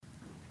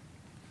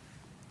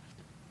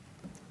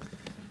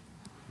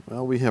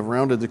Well, we have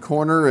rounded the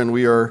corner and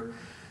we are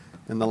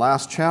in the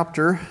last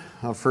chapter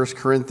of 1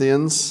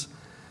 Corinthians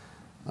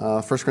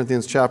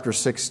chapter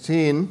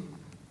 16.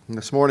 And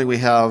this morning we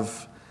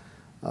have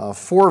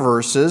 4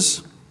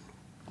 verses.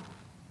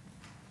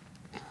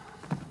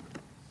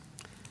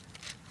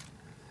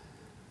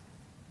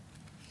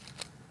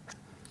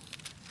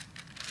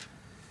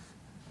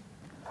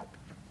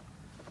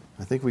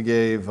 I think we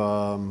gave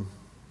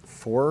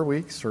 4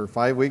 weeks or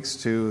 5 weeks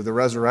to the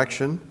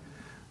resurrection.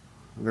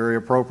 Very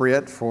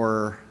appropriate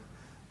for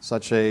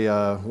such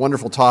a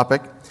wonderful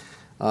topic.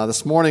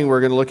 This morning we're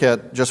going to look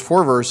at just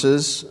 4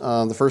 verses,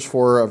 the first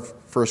 4 of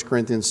 1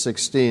 Corinthians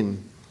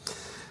 16.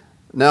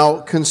 Now,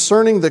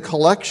 concerning the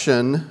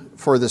collection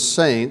for the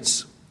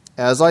saints,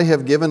 as I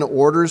have given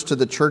orders to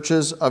the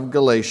churches of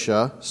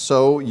Galatia,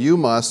 so you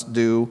must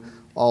do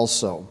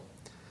also.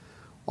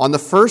 On the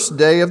first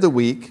day of the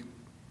week,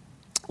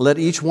 let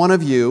each one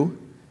of you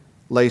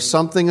lay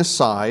something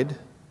aside,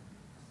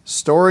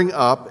 storing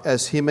up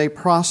as he may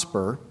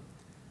prosper,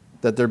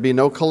 that there be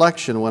no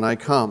collection when I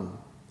come.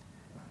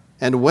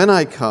 And when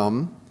I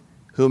come,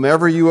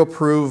 whomever you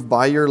approve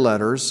by your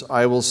letters,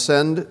 I will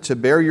send to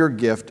bear your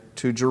gift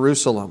to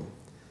Jerusalem.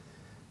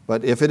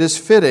 But if it is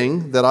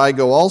fitting that I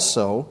go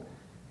also,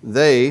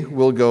 they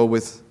will go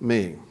with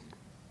me.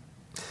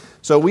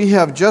 So we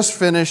have just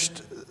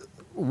finished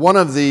one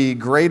of the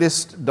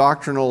greatest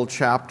doctrinal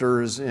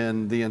chapters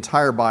in the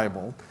entire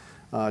Bible.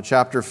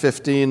 Chapter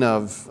 15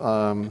 of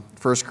 1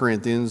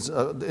 Corinthians,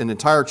 an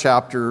entire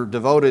chapter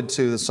devoted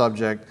to the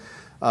subject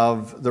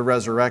of the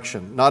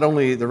resurrection. Not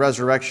only the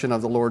resurrection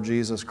of the Lord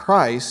Jesus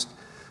Christ,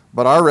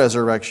 but our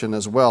resurrection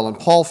as well. And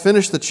Paul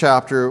finished the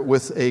chapter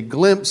with a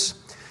glimpse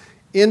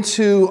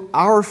into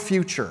our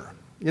future.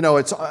 You know,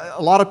 it's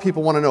a lot of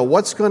people want to know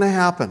what's going to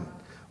happen.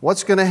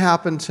 What's going to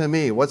happen to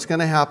me? What's going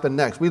to happen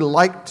next? We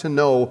like to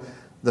know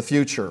the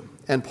future.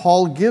 And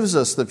Paul gives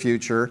us the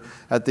future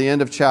at the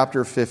end of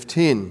chapter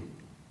 15.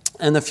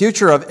 And the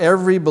future of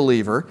every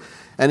believer.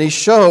 And he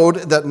showed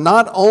that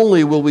not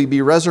only will we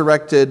be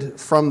resurrected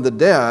from the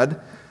dead,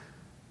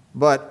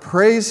 but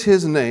praise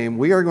his name,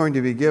 we are going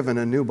to be given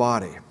a new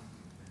body.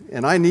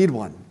 And I need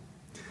one.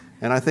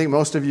 And I think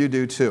most of you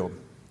do too.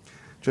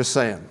 Just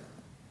saying.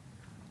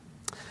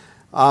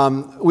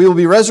 We will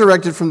be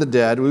resurrected from the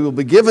dead. We will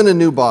be given a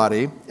new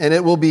body. And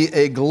it will be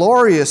a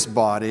glorious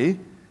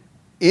body,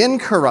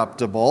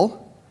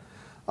 incorruptible,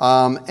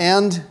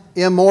 and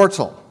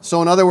immortal. So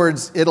in other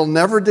words, it'll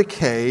never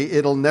decay,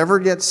 it'll never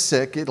get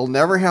sick, it'll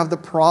never have the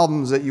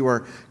problems that you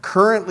are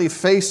currently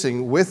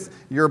facing with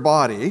your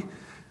body.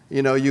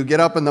 You know, you get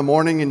up in the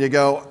morning and you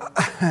go,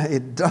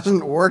 it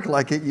doesn't work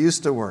like it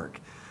used to work.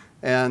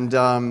 And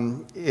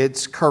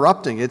it's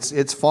corrupting,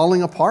 it's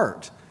falling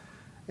apart.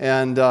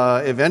 And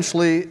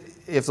eventually,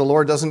 if the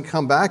Lord doesn't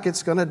come back,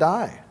 it's going to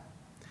die.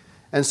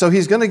 And so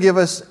he's going to give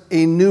us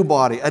a new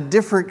body, a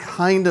different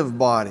kind of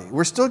body.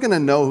 We're still going to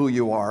know who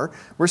you are.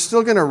 We're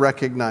still going to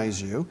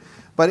recognize you.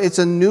 But it's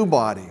a new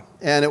body,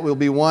 and it will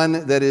be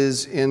one that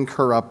is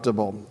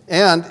incorruptible.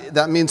 And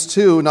that means,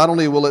 too, not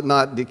only will it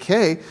not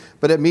decay,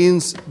 but it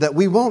means that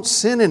we won't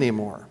sin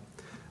anymore.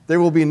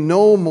 There will be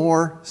no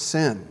more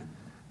sin.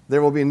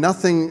 There will be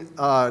nothing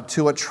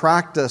to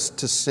attract us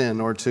to sin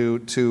or to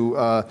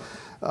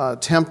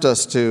tempt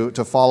us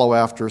to follow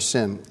after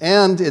sin.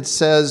 And it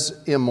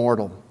says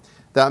immortal.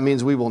 That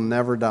means we will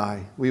never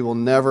die. We will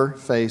never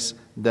face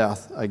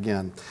death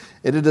again.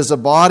 It is a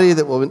body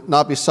that will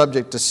not be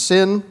subject to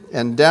sin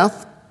and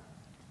death.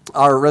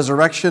 Our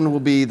resurrection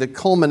will be the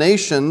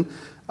culmination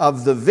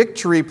of the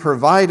victory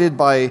provided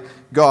by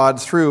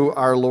God through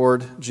our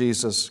Lord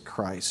Jesus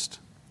Christ.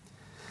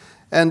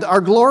 And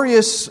our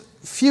glorious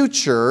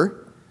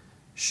future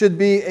should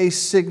be a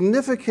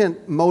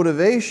significant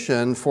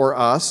motivation for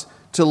us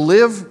to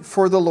live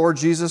for the Lord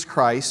Jesus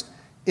Christ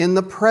in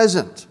the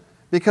present.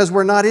 Because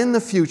we're not in the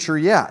future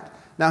yet.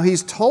 Now,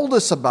 he's told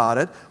us about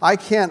it. I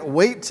can't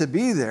wait to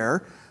be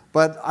there,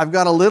 but I've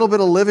got a little bit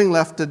of living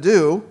left to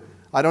do.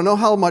 I don't know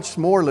how much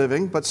more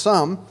living, but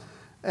some.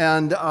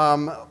 And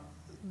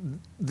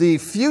the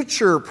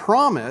future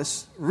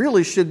promise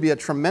really should be a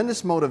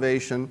tremendous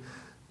motivation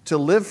to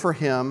live for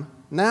him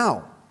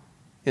now,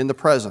 in the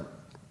present.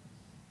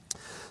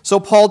 So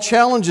Paul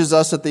challenges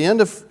us at the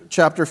end of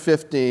chapter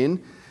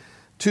 15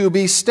 to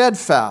be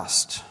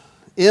steadfast,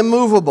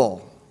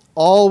 immovable,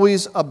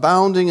 always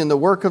abounding in the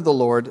work of the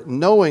Lord,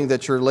 knowing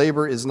that your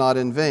labor is not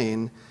in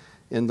vain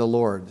in the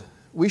Lord.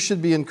 We should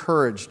be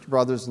encouraged,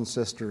 brothers and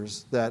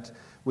sisters, that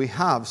we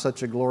have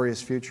such a glorious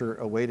future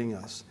awaiting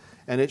us.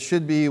 And it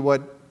should be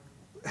what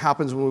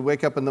happens when we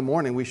wake up in the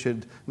morning. We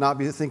should not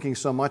be thinking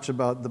so much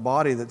about the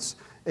body that's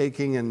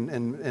aching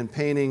and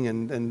paining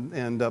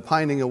and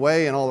pining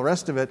away and all the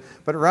rest of it,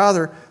 but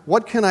rather,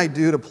 what can I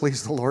do to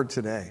please the Lord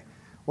today?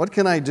 What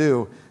can I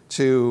do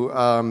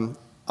to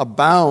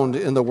abound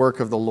in the work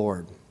of the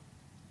Lord?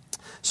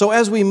 So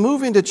as we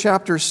move into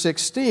chapter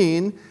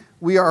 16,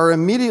 we are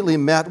immediately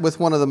met with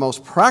one of the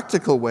most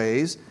practical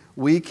ways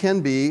we can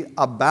be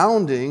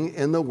abounding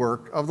in the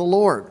work of the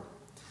Lord.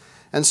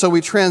 And so we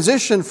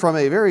transition from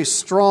a very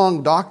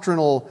strong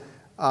doctrinal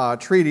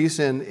treatise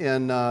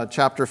in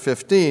chapter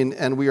 15,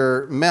 and we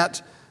are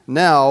met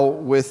now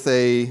with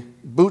a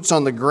boots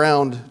on the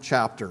ground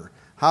chapter.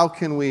 How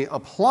can we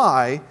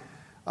apply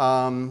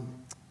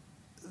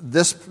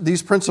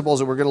these principles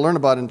that we're going to learn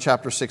about in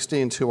chapter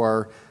 16 to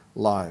our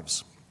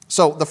lives?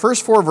 So the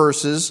first 4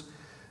 verses,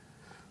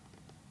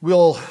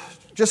 we'll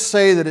just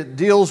say that it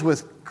deals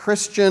with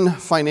Christian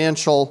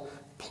financial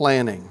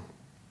planning.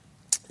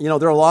 You know,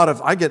 there are a lot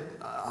of,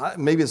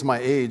 maybe it's my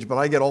age, but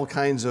I get all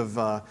kinds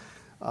of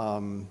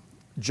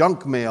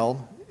junk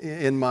mail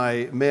in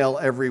my mail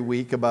every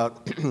week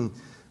about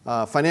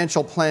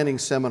financial planning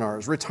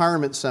seminars,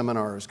 retirement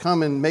seminars,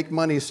 come and make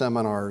money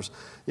seminars.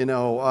 You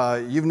know,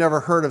 you've never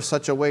heard of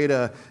such a way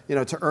to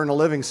earn a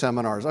living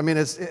seminars. I mean,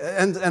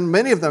 and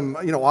many of them,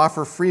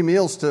 offer free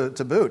meals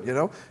to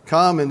boot.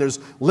 Come and there's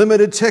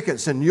limited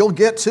tickets and you'll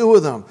get 2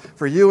 of them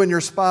for you and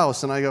your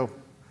spouse. And I go,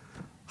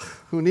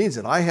 who needs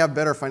it? I have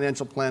better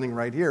financial planning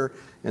right here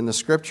in the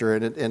Scripture,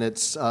 and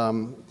it's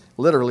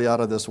literally out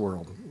of this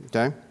world.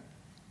 Okay.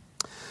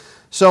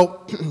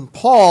 So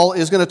Paul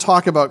is going to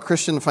talk about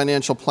Christian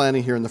financial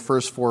planning here in the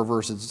first 4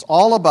 verses. It's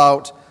all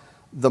about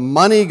the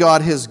money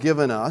God has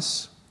given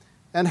us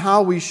and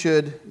how we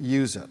should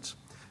use it.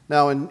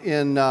 Now in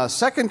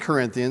 2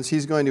 Corinthians,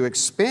 he's going to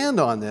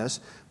expand on this,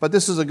 but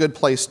this is a good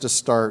place to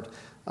start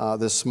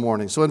this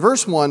morning. So in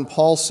verse 1,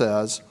 Paul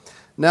says,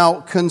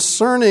 "Now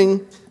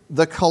concerning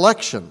the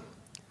collection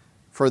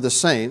for the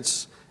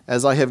saints,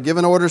 as I have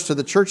given orders to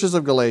the churches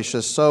of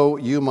Galatia, so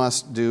you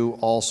must do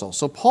also."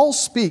 So Paul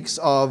speaks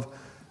of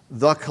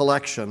the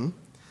collection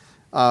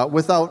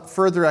without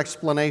further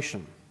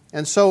explanation.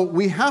 And so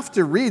we have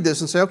to read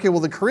this and say, okay, well,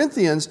 the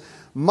Corinthians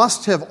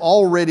must have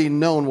already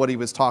known what he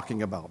was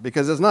talking about,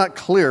 because it's not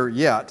clear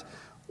yet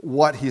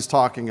what he's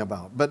talking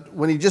about. But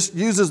when he just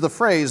uses the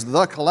phrase,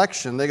 the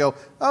collection, they go,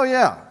 oh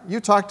yeah,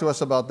 you talked to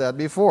us about that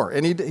before.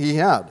 And he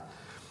had.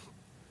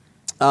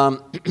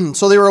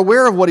 So they were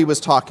aware of what he was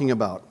talking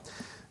about.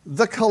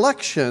 The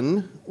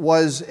collection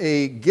was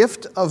a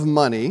gift of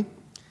money,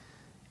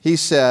 he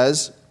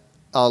says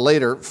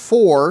later,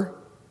 for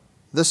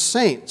the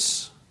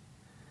saints.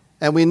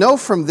 And we know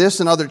from this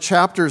and other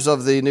chapters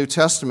of the New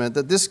Testament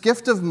that this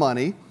gift of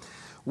money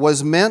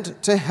was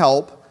meant to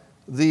help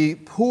the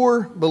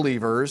poor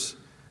believers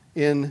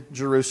in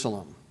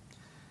Jerusalem.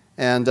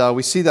 And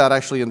we see that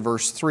actually in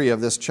verse 3 of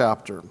this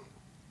chapter.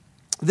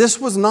 This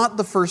was not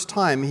the first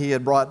time he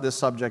had brought this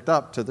subject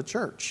up to the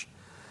church.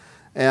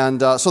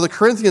 And so the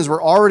Corinthians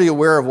were already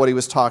aware of what he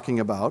was talking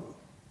about.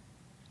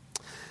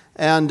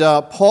 And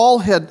Paul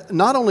had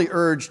not only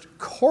urged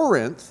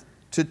Corinth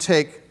to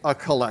take a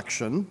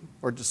collection,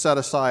 or to set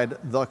aside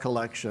the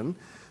collection,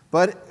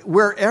 but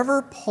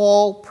wherever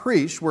Paul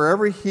preached,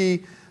 wherever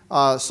he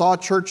saw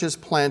churches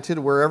planted,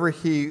 wherever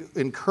he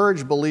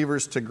encouraged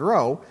believers to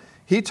grow,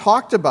 he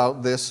talked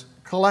about this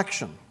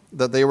collection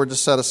that they were to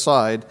set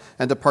aside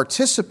and to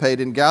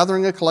participate in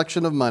gathering a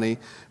collection of money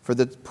for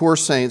the poor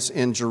saints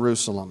in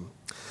Jerusalem.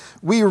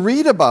 We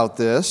read about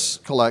this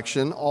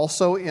collection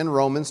also in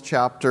Romans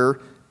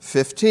chapter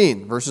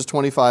 15, verses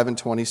 25 and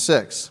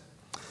 26.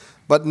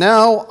 "But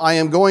now I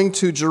am going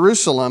to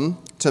Jerusalem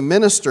to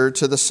minister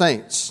to the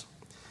saints.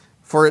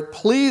 For it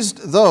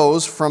pleased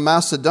those from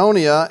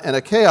Macedonia and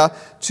Achaia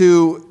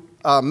to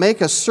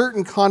make a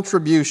certain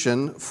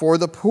contribution for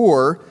the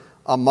poor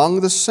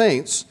among the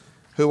saints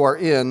who are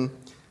in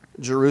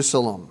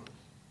Jerusalem."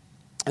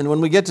 And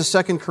when we get to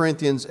 2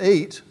 Corinthians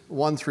 8,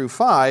 1 through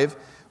 5,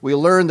 we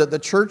learn that the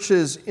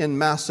churches in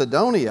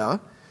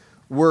Macedonia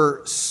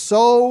were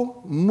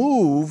so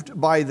moved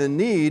by the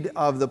need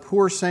of the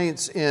poor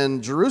saints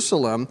in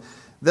Jerusalem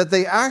that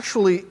they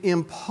actually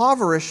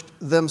impoverished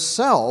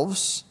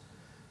themselves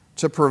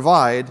to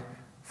provide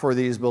for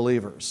these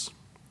believers.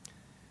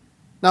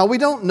 Now, we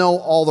don't know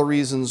all the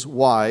reasons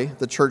why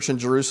the church in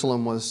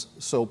Jerusalem was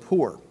so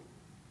poor,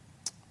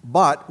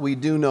 but we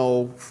do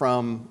know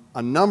from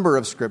a number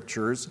of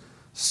scriptures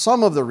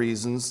some of the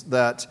reasons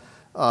that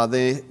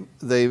they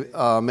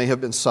may have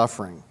been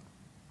suffering.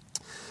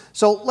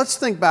 So let's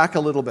think back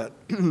a little bit.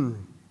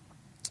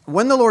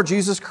 When the Lord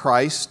Jesus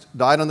Christ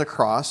died on the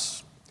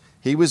cross,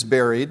 he was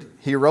buried,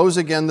 he rose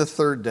again the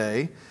 3rd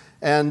day,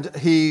 and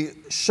he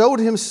showed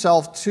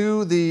himself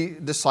to the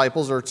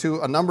disciples, or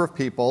to a number of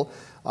people,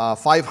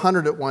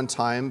 500 at one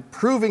time,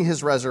 proving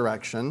his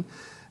resurrection.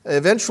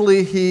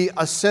 Eventually he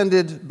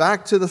ascended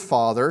back to the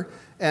Father,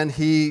 and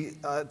he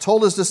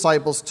told his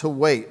disciples to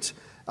wait.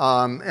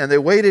 And they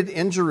waited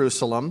in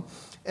Jerusalem.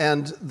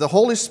 And the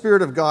Holy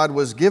Spirit of God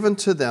was given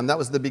to them. That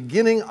was the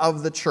beginning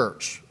of the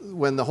church,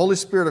 when the Holy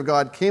Spirit of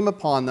God came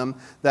upon them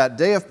that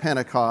day of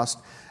Pentecost,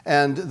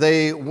 and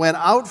they went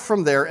out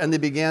from there and they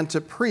began to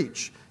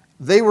preach.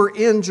 They were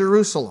in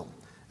Jerusalem,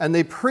 and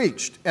they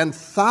preached, and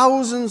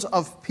thousands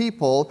of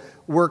people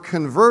were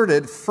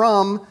converted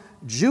from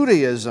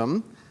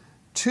Judaism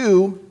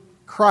to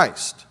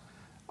Christ.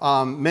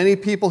 Many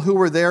people who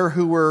were there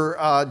who were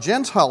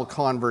Gentile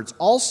converts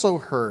also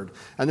heard.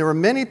 And there were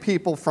many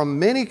people from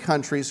many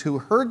countries who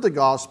heard the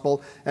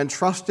gospel and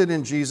trusted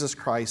in Jesus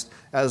Christ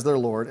as their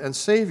Lord and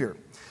Savior.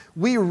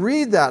 We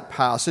read that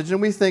passage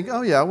and we think,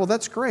 oh yeah, well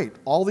that's great.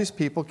 All these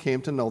people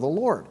came to know the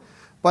Lord.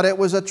 But it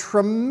was a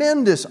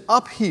tremendous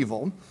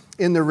upheaval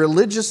in the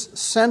religious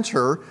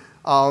center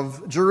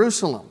of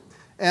Jerusalem.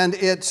 And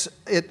it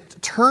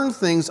turned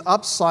things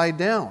upside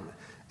down.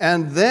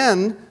 And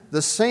then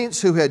the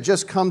saints who had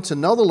just come to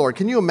know the Lord,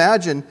 can you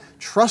imagine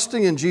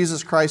trusting in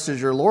Jesus Christ as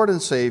your Lord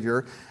and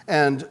Savior,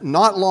 and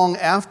not long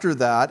after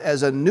that,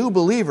 as a new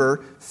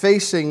believer,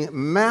 facing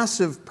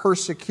massive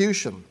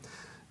persecution?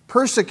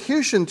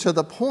 Persecution to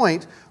the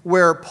point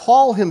where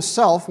Paul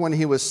himself, when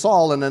he was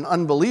Saul and an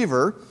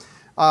unbeliever,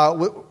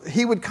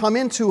 he would come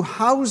into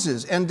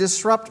houses and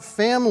disrupt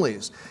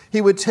families. He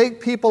would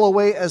take people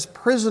away as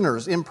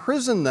prisoners,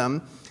 imprison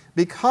them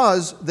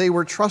because they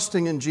were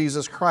trusting in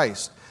Jesus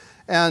Christ.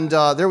 And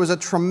there was a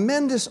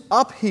tremendous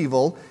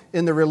upheaval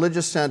in the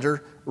religious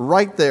center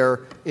right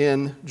there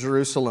in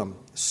Jerusalem.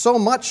 So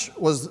much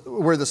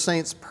were the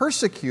saints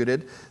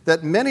persecuted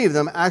that many of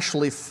them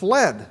actually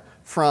fled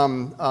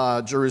from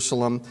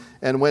Jerusalem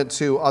and went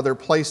to other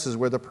places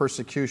where the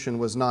persecution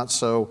was not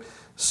so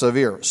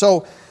severe.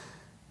 So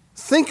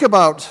think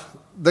about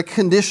the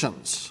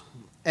conditions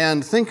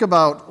and think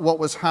about what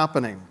was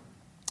happening.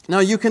 Now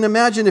you can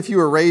imagine if you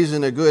were raised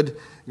in a good,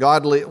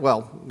 godly, it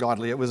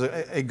was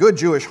a good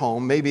Jewish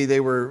home. Maybe they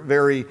were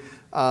very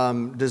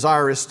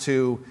desirous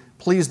to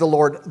please the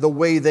Lord the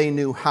way they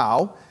knew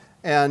how.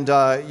 And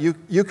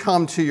you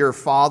come to your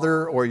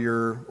father or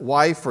your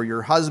wife or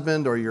your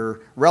husband or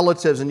your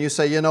relatives and you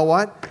say, you know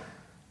what?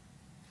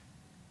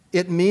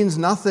 It means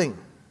nothing.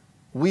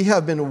 We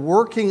have been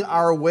working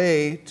our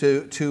way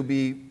to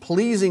be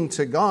pleasing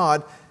to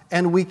God,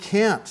 and we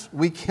can't.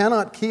 We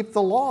cannot keep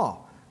the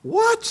law.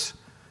 What?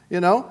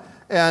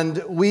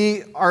 And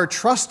we are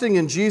trusting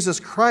in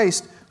Jesus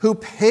Christ who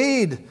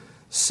paid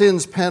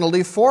sin's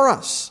penalty for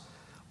us.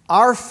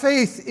 Our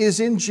faith is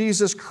in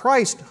Jesus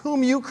Christ,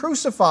 whom you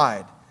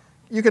crucified.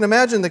 You can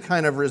imagine the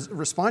kind of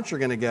response you're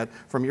going to get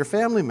from your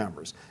family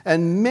members.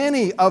 And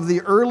many of the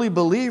early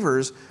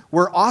believers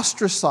were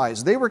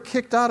ostracized. They were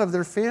kicked out of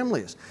their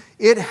families.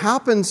 It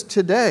happens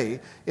today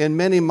in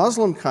many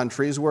Muslim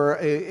countries where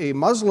a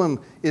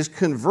Muslim is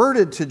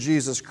converted to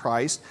Jesus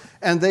Christ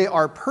and they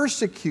are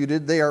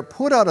persecuted, they are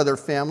put out of their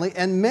family,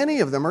 and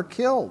many of them are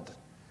killed.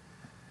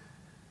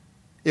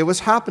 It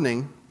was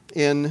happening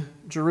in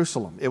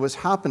Jerusalem. It was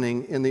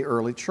happening in the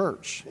early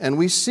church. And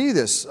we see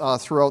this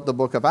throughout the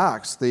book of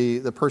Acts,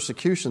 the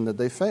persecution that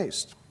they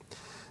faced.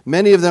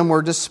 Many of them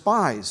were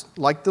despised,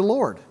 like the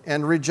Lord,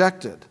 and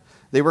rejected.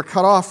 They were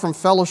cut off from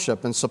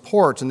fellowship and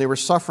support, and they were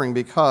suffering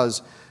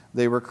because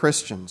they were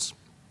Christians.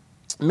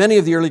 Many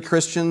of the early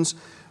Christians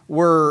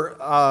were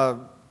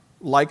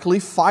likely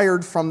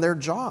fired from their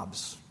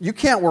jobs. You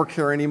can't work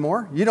here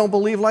anymore. You don't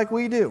believe like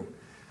we do.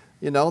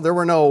 There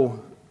were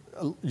no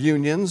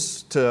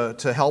unions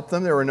to help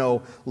them. There were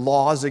no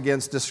laws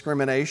against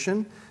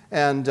discrimination,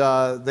 and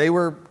they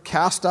were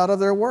cast out of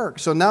their work.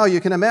 So now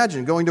you can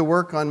imagine going to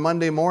work on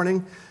Monday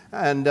morning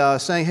and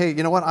saying, hey,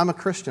 you know what, I'm a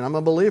Christian, I'm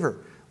a believer.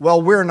 Well,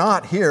 we're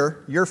not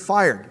here. You're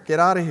fired. Get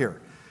out of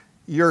here.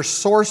 Your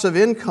source of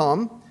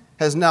income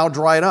has now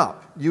dried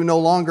up. You are no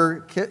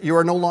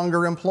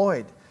longer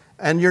employed,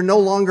 and you're no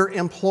longer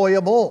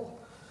employable.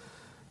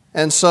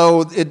 And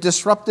so it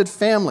disrupted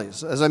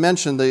families. As I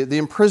mentioned, the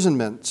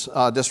imprisonment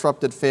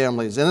disrupted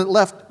families, and it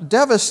left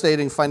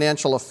devastating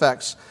financial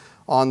effects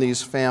on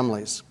these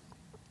families.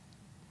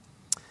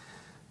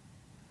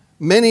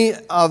 Many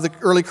of the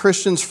early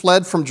Christians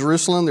fled from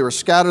Jerusalem. They were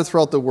scattered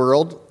throughout the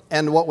world.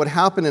 And what would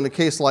happen in a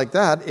case like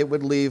that, it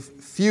would leave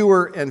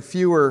fewer and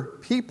fewer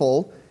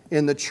people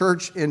in the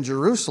church in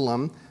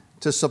Jerusalem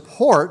to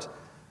support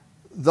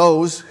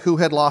those who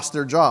had lost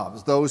their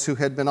jobs, those who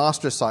had been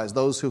ostracized,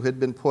 those who had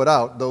been put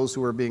out, those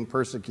who were being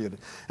persecuted.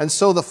 And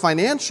so the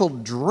financial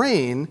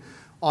drain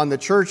on the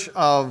church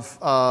of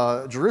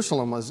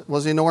Jerusalem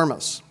was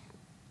enormous.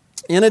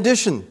 In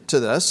addition to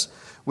this,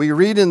 we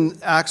read in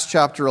Acts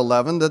chapter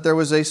 11 that there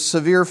was a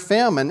severe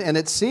famine, and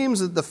it seems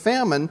that the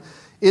famine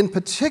in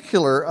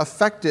particular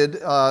affected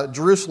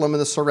Jerusalem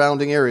and the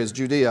surrounding areas,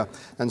 Judea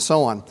and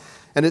so on.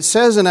 And it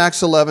says in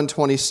Acts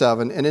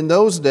 11:27, and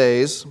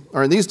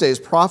in these days,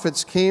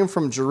 prophets came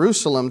from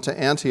Jerusalem to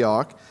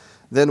Antioch.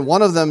 Then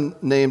one of them,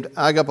 named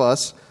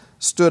Agabus,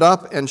 stood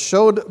up and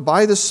showed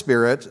by the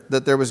Spirit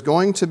that there was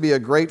going to be a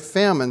great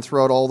famine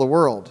throughout all the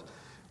world,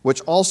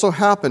 which also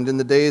happened in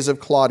the days of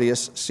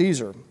Claudius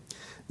Caesar.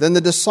 Then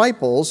the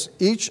disciples,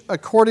 each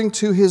according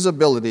to his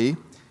ability,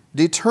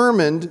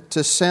 determined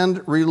to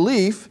send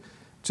relief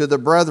to the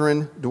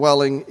brethren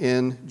dwelling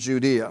in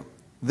Judea.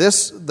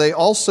 This they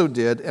also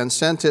did and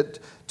sent it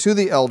to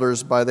the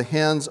elders by the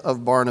hands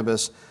of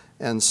Barnabas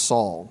and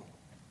Saul.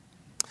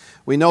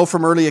 We know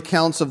from early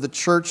accounts of the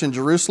church in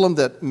Jerusalem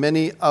that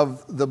many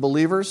of the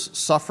believers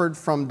suffered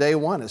from day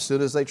one as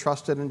soon as they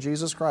trusted in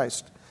Jesus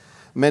Christ.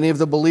 Many of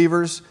the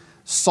believers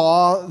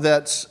saw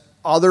that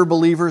other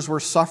believers were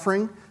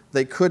suffering.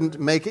 They couldn't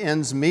make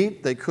ends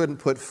meet. They couldn't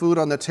put food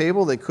on the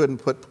table. They couldn't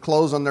put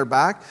clothes on their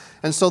back.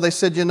 And so they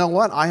said, you know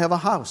what? I have a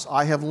house.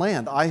 I have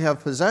land. I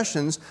have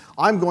possessions.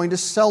 I'm going to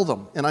sell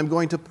them. And I'm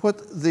going to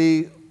put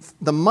the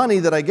money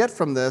that I get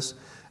from this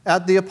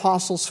at the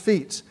apostles'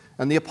 feet.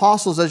 And the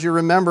apostles, as you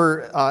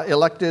remember,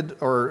 elected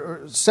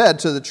or said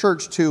to the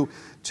church to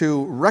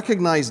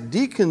recognize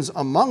deacons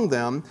among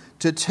them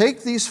to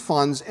take these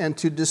funds and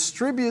to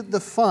distribute the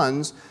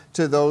funds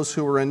to those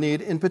who were in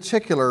need, in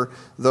particular,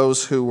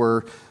 those who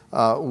were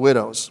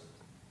widows.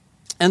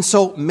 And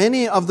so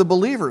many of the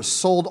believers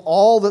sold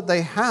all that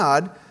they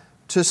had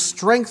to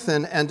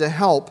strengthen and to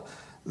help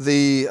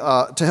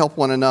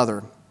one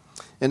another.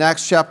 In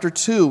Acts chapter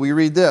 2, we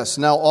read this,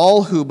 "Now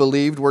all who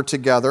believed were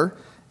together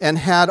and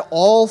had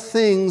all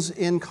things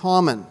in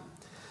common,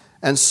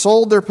 and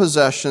sold their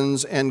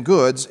possessions and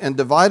goods, and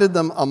divided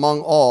them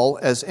among all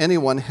as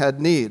anyone had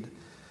need.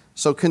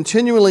 So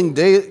continuing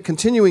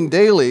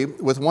daily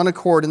with one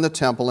accord in the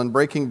temple, and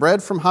breaking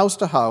bread from house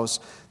to house,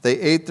 they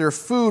ate their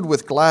food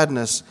with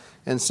gladness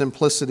and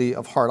simplicity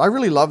of heart." I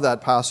really love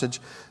that passage.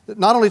 It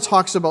not only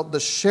talks about the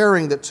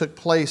sharing that took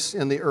place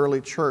in the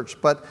early church,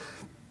 but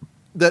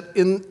that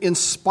in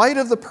spite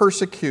of the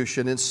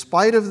persecution, in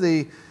spite of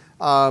the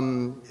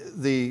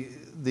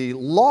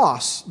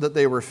loss that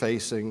they were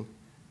facing,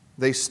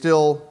 they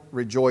still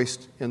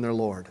rejoiced in their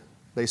Lord.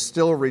 They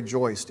still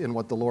rejoiced in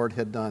what the Lord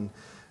had done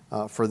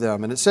for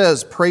them. And it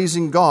says,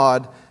 praising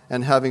God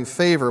and having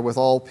favor with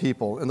all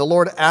people. And the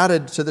Lord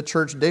added to the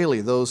church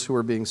daily those who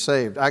were being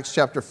saved. Acts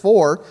chapter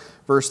 4,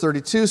 verse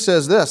 32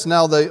 says this,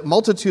 "Now the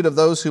multitude of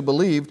those who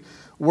believed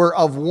were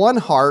of one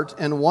heart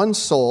and one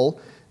soul.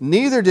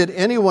 Neither did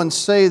anyone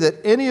say that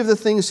any of the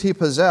things he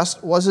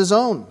possessed was his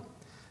own,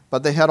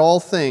 but they had all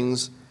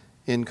things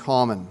in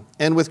common.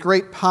 And with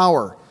great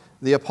power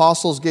the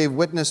apostles gave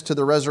witness to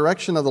the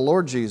resurrection of the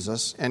Lord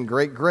Jesus, and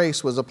great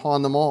grace was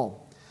upon them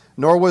all.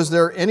 Nor was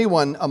there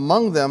anyone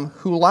among them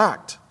who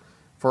lacked,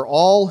 for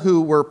all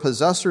who were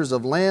possessors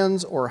of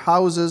lands or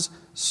houses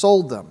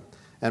sold them,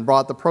 and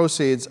brought the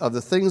proceeds of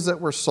the things that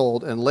were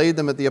sold, and laid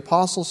them at the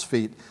apostles'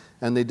 feet,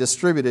 and they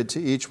distributed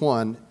to each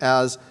one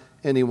as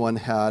anyone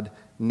had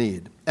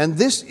need." And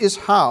this is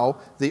how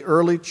the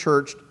early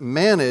church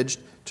managed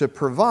to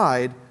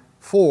provide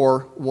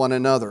for one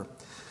another.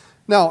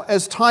 Now,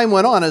 as time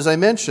went on, as I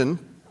mentioned,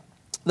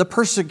 the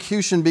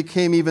persecution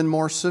became even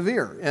more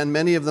severe, and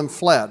many of them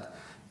fled.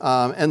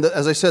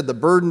 As I said, the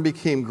burden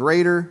became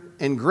greater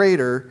and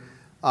greater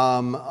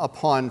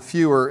upon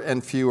fewer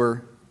and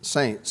fewer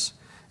saints.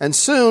 And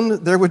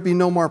soon, there would be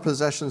no more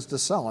possessions to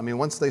sell. I mean,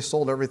 once they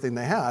sold everything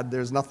they had,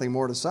 there's nothing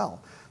more to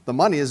sell. The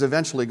money is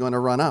eventually going to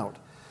run out.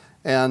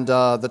 And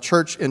the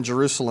church in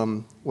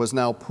Jerusalem was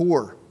now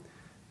poor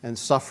and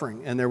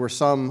suffering. And there were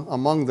some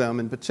among them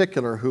in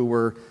particular who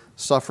were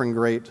suffering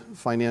great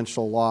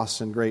financial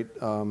loss and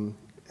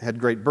had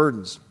great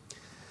burdens.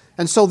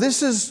 And so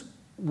this is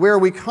where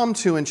we come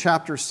to in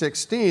chapter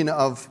 16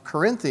 of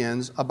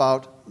Corinthians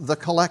about the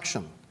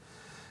collection.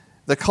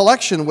 The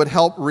collection would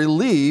help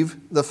relieve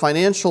the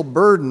financial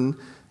burden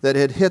that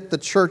had hit the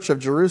church of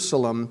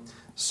Jerusalem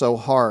so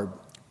hard.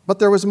 But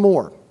there was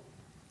more.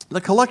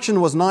 The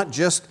collection was not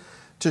just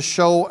to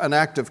show an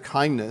act of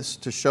kindness,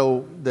 to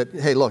show that,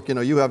 hey, look,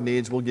 you have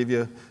needs, we'll give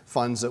you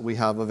funds that we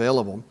have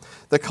available.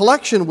 The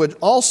collection would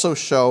also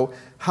show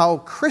how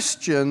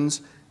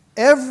Christians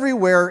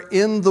everywhere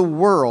in the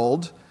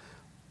world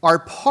are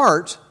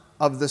part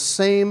of the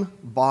same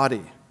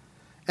body.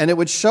 And it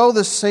would show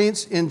the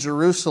saints in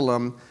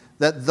Jerusalem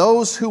that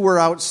those who were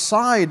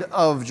outside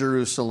of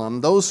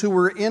Jerusalem, those who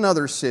were in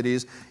other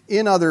cities,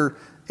 in other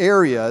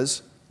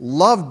areas,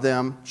 loved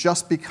them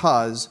just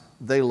because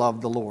they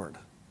loved the Lord.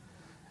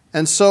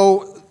 And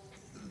so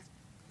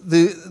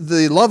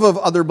the love of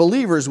other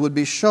believers would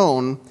be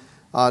shown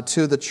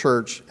to the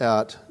church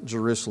at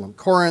Jerusalem.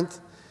 Corinth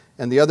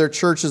and the other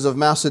churches of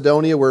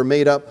Macedonia were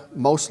made up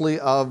mostly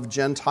of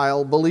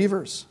Gentile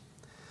believers,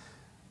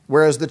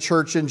 whereas the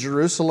church in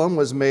Jerusalem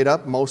was made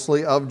up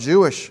mostly of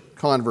Jewish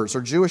converts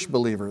or Jewish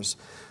believers.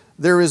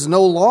 There is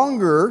no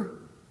longer,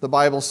 the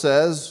Bible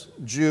says,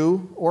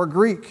 Jew or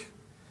Greek.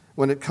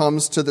 When it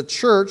comes to the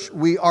church,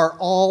 we are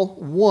all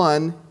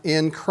one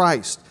in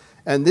Christ.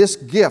 And this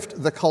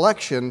gift, the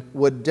collection,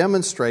 would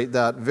demonstrate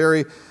that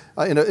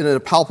in a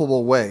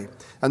palpable way.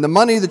 And the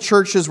money the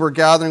churches were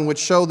gathering would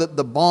show that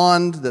the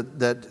bond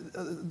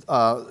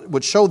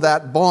would show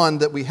that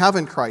bond that we have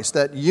in Christ,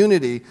 that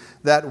unity,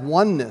 that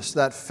oneness,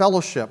 that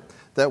fellowship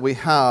that we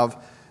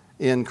have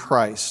in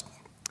Christ.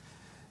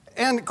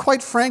 And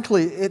quite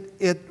frankly,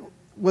 it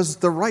was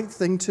the right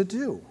thing to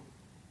do.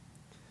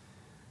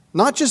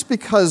 Not just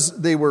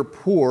because they were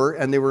poor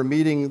and they were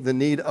meeting the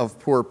need of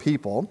poor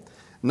people,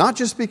 not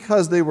just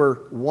because they were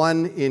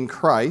one in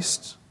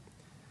Christ.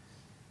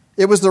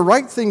 It was the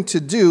right thing to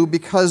do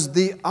because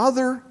the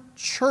other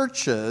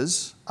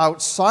churches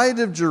outside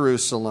of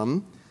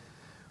Jerusalem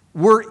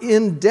were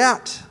in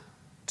debt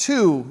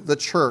to the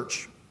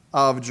church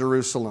of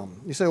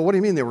Jerusalem. You say, well, what do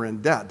you mean they were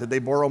in debt? Did they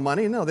borrow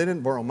money? No, they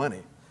didn't borrow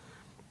money.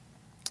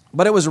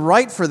 But it was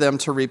right for them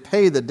to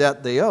repay the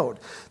debt they owed.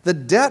 The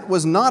debt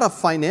was not a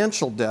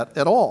financial debt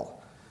at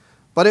all,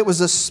 but it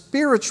was a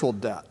spiritual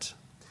debt.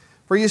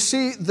 For you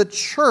see, the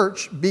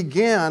church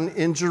began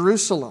in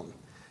Jerusalem.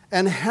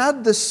 And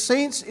had the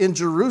saints in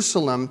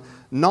Jerusalem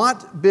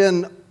not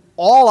been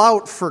all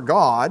out for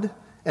God,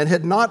 and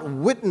had not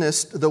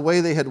witnessed the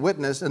way they had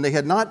witnessed, and they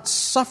had not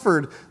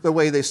suffered the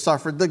way they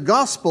suffered, the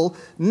gospel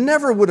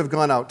never would have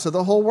gone out to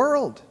the whole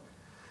world.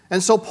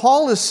 And so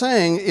Paul is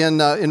saying in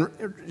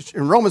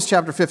Romans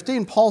chapter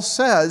 15, Paul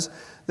says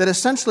that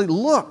essentially,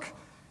 look,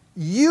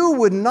 you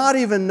would not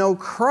even know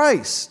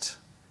Christ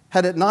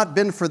had it not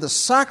been for the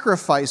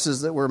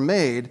sacrifices that were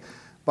made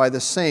by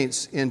the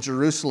saints in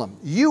Jerusalem.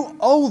 You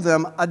owe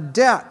them a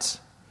debt,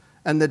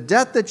 and the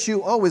debt that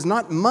you owe is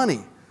not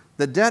money.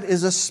 The debt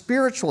is a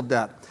spiritual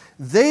debt.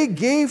 They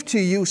gave to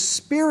you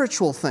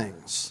spiritual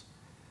things.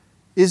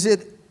 Is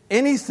it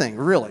anything,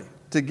 really,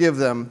 to give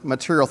them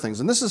material things?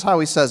 And this is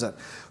how he says it.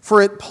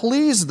 For it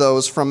pleased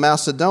those from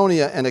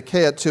Macedonia and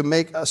Achaia to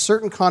make a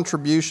certain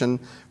contribution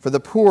for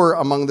the poor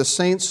among the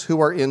saints who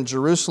are in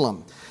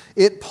Jerusalem.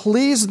 It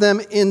pleased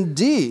them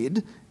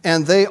indeed,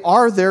 and they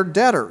are their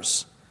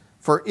debtors.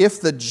 For if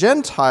the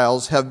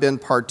Gentiles have been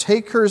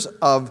partakers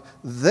of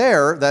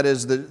their, that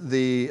is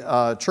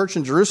the church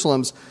in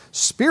Jerusalem's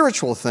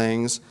spiritual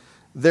things,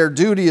 their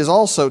duty is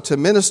also to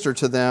minister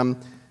to them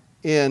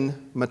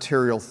in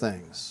material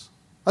things.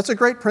 That's a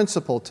great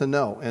principle to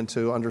know and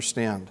to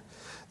understand.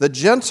 The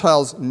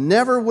Gentiles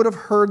never would have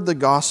heard the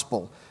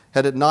gospel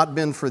had it not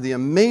been for the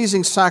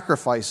amazing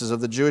sacrifices of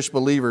the Jewish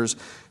believers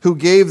who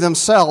gave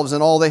themselves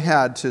and all they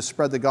had to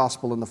spread the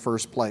gospel in the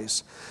first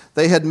place.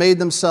 They had made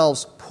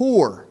themselves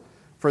poor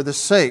for the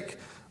sake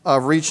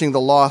of reaching the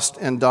lost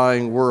and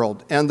dying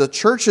world. And the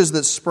churches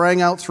that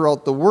sprang out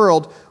throughout the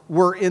world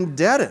were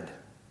indebted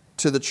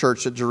to the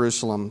church at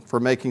Jerusalem for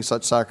making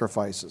such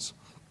sacrifices.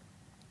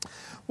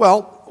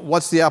 Well,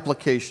 what's the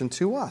application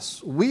to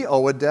us? We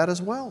owe a debt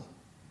as well.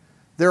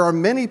 There are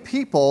many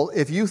people,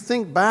 if you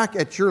think back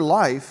at your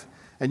life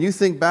and you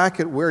think back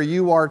at where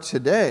you are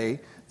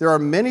today, there are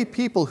many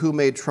people who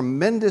made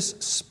tremendous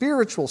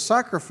spiritual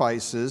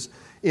sacrifices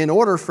in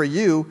order for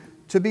you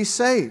to be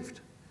saved.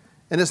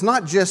 And it's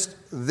not just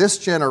this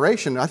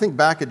generation. I think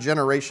back at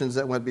generations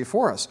that went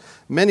before us.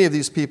 Many of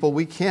these people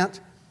we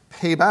can't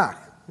pay back.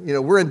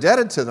 We're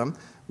indebted to them.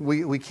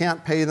 We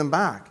can't pay them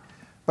back.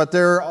 But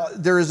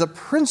there is a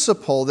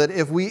principle that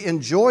if we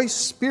enjoy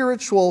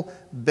spiritual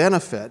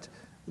benefit,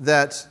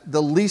 that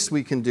the least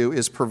we can do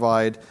is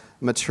provide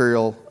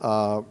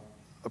material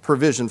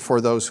provision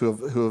for those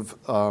who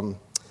have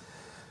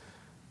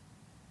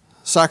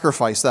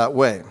sacrificed that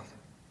way.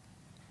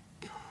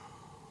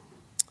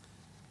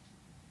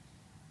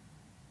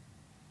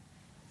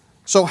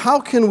 So how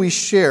can we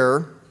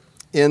share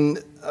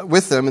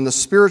with them in the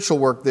spiritual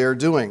work they're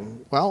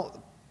doing?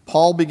 Well,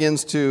 Paul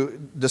begins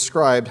to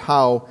describe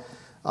how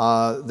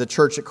the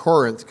church at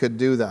Corinth could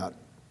do that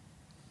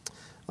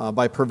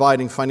by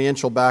providing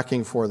financial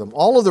backing for them.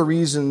 All of the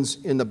reasons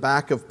in the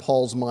back of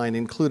Paul's mind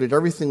included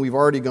everything we've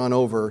already gone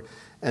over,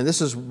 and this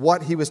is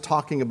what he was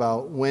talking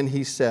about when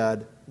he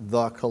said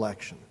the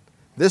collection.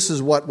 This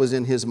is what was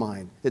in his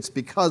mind. It's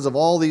because of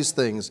all these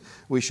things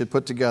we should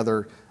put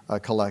together a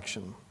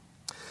collection.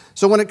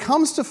 So when it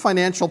comes to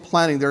financial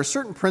planning, there are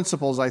certain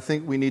principles I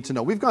think we need to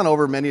know. We've gone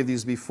over many of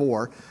these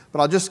before,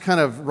 but I'll just kind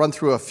of run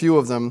through a few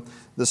of them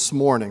this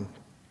morning.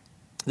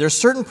 There are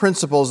certain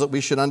principles that we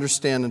should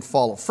understand and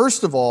follow.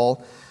 First of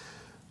all,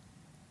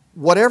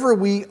 whatever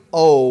we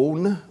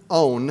own,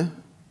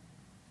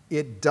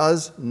 it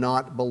does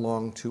not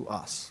belong to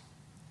us.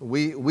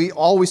 We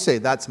always say,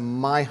 that's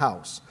my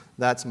house,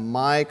 that's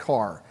my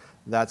car,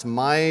 that's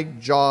my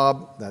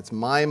job, that's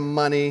my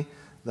money,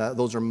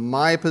 those are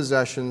my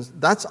possessions.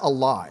 That's a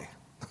lie.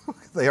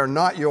 They are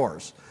not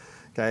yours.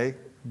 Okay?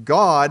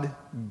 God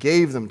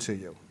gave them to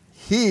you.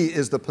 He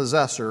is the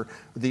possessor,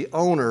 the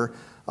owner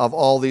of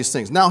all these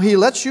things. Now, He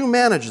lets you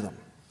manage them.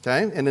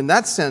 Okay? And in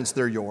that sense,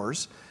 they're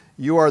yours.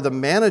 You are the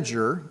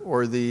manager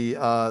or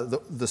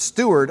the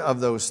steward of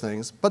those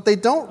things, but they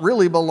don't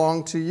really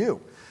belong to you.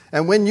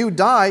 And when you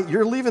die,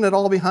 you're leaving it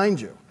all behind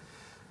you.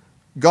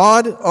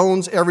 God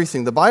owns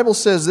everything. The Bible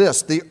says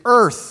this, the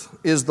earth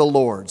is the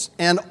Lord's,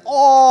 and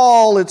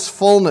all its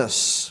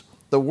fullness,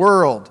 the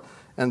world,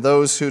 and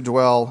those who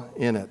dwell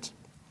in it.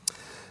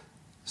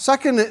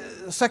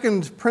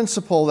 Second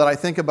principle that I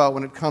think about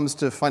when it comes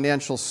to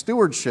financial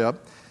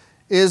stewardship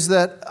is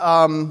that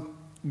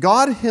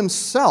God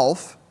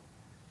Himself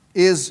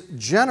is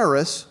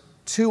generous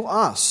to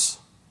us.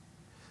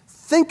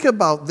 Think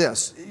about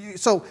this.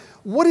 So,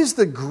 what is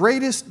the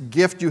greatest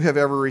gift you have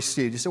ever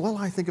received? You say, well,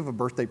 I think of a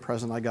birthday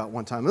present I got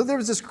one time. There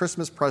was this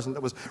Christmas present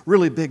that was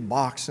really big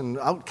box, and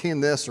out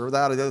came this or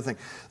that or the other thing.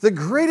 The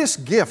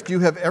greatest gift you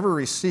have ever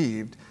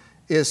received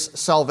is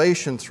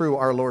salvation through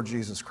our Lord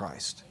Jesus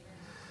Christ.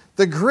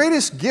 The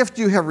greatest gift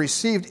you have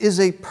received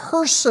is a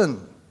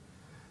person,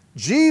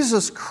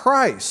 Jesus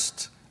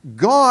Christ.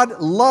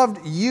 God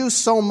loved you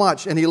so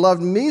much, and He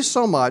loved me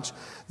so much,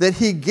 that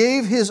He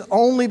gave His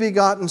only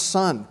begotten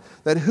Son,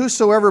 that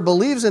whosoever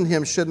believes in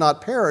him should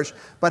not perish,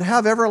 but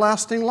have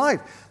everlasting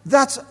life.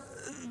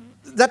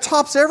 That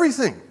tops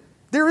everything.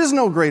 There is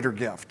no greater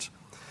gift.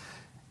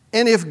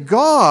 And if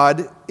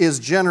God is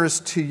generous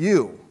to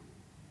you,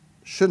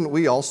 shouldn't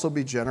we also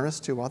be generous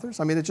to others?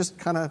 I mean, it just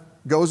kind of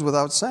goes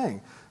without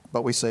saying,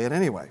 but we say it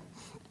anyway.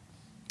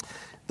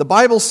 The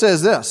Bible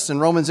says this in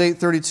Romans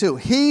 8:32,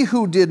 he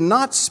who did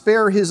not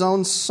spare his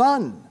own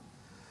son,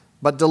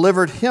 but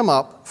delivered him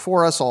up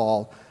for us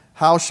all,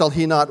 how shall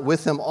he not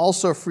with him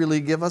also freely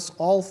give us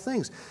all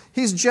things?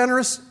 He's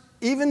generous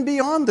even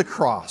beyond the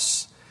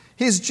cross.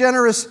 He's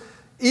generous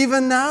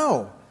even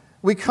now.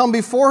 We come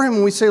before him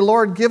and we say,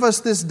 Lord, give us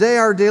this day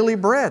our daily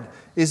bread.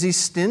 Is he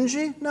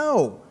stingy?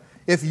 No.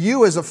 If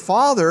you as a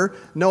father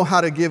know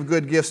how to give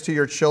good gifts to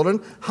your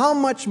children, how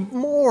much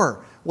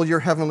more will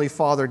your heavenly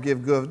Father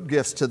give good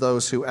gifts to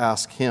those who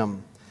ask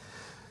him?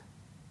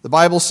 The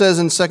Bible says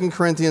in 2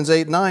 Corinthians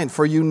 8:9,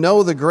 for you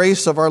know the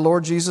grace of our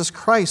Lord Jesus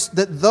Christ,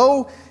 that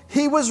though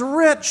he was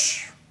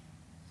rich,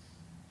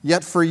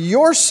 yet for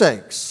your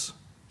sakes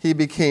he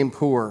became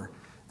poor,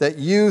 that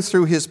you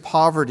through his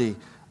poverty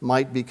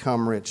might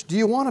become rich. Do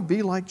you want to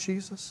be like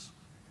Jesus?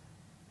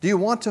 Do you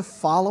want to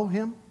follow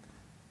him?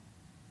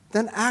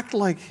 Then act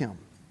like him.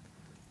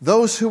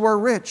 Those who are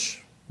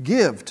rich,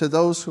 give to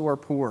those who are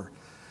poor.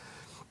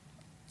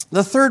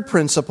 The third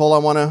principle I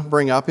want to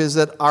bring up is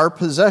that our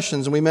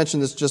possessions, and we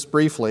mentioned this just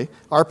briefly,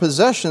 our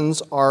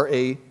possessions are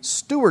a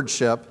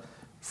stewardship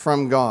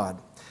from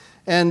God.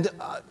 And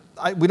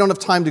we don't have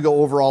time to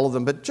go over all of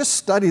them, but just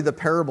study the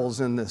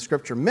parables in the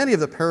Scripture. Many of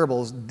the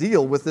parables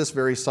deal with this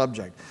very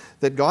subject,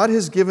 that God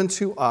has given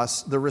to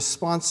us the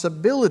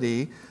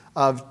responsibility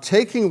of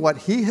taking what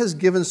he has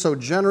given so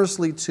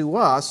generously to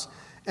us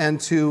and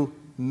to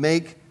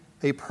make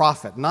a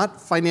profit, not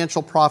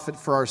financial profit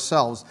for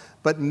ourselves,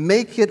 but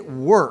make it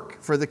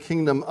work for the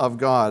kingdom of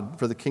God,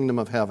 for the kingdom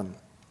of heaven.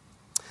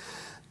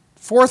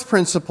 Fourth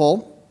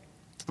principle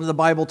the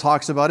Bible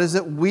talks about is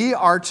that we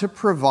are to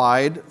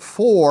provide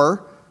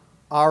for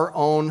our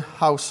own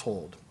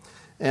household.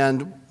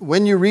 And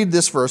when you read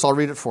this verse, I'll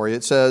read it for you.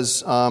 It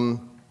says,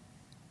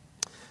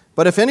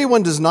 but if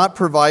anyone does not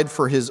provide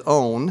for his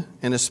own,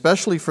 and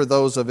especially for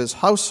those of his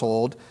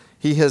household,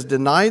 he has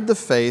denied the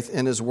faith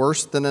and is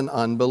worse than an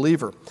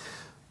unbeliever.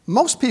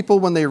 Most people,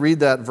 when they read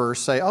that verse,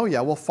 say, oh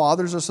yeah, well,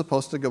 fathers are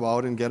supposed to go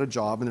out and get a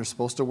job, and they're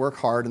supposed to work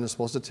hard, and they're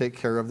supposed to take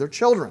care of their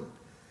children.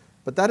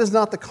 But that is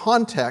not the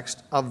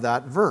context of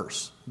that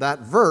verse. That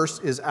verse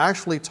is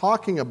actually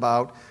talking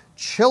about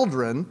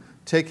children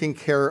taking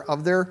care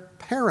of their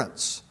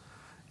parents.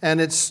 And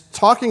it's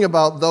talking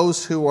about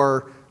those who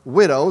are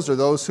widows or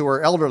those who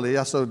are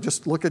elderly. So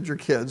just look at your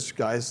kids,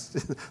 guys.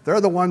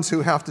 They're the ones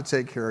who have to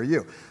take care of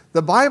you.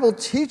 The Bible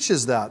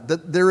teaches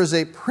that there is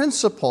a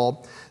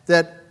principle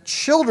that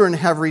children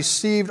have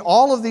received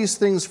all of these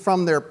things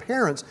from their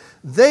parents.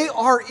 They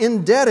are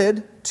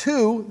indebted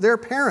to their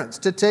parents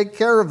to take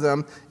care of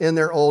them in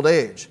their old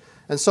age.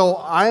 And so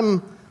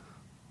I'm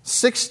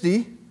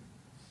 60.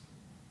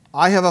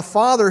 I have a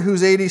father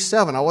who's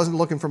 87. I wasn't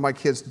looking for my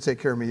kids to take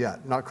care of me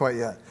yet. Not quite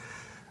yet.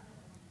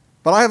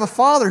 But I have a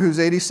father who's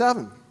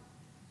 87.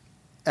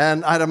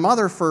 And I had a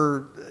mother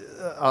for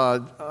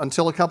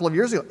until a couple of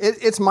years ago.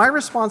 It's my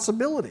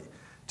responsibility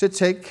to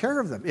take care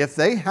of them. If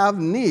they have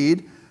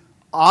need,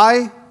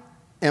 I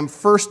am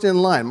first in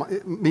line.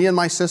 Me and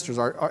my sisters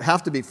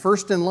have to be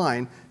first in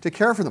line to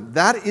care for them.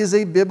 That is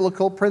a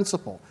biblical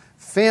principle.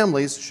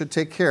 Families should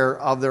take care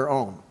of their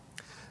own.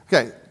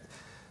 Okay.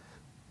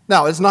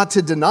 Now, it's not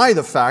to deny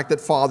the fact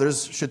that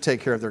fathers should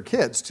take care of their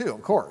kids too,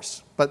 of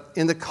course. But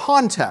in the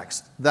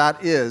context,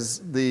 that is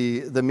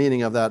the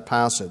meaning of that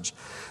passage,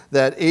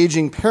 that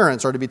aging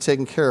parents are to be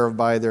taken care of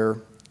by their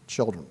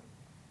children.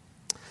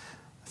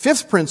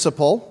 Fifth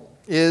principle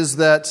is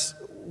that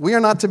we are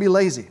not to be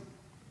lazy.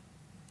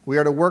 We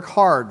are to work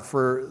hard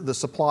for the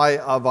supply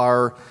of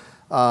our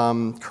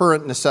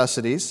current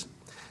necessities.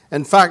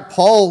 In fact,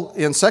 Paul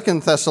in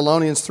 2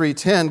 Thessalonians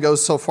 3:10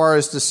 goes so far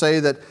as to say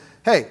that,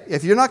 hey,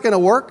 if you're not going to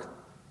work,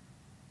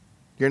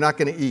 you're not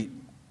going to eat.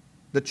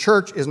 The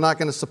church is not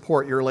going to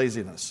support your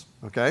laziness,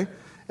 okay?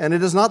 And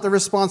it is not the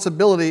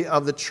responsibility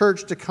of the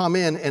church to come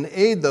in and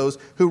aid those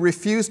who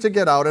refuse to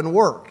get out and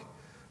work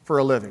for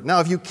a living.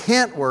 Now, if you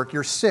can't work,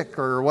 you're sick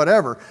or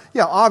whatever,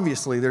 yeah,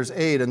 obviously there's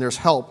aid and there's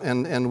help,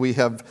 and we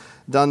have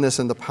done this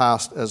in the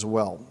past as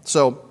well.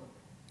 So,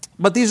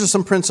 but these are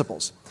some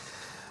principles.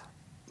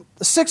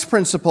 The sixth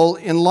principle,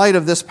 in light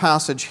of this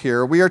passage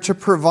here, we are to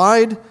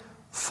provide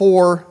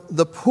for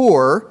the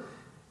poor,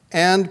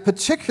 and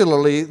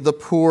particularly the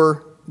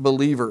poor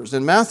believers.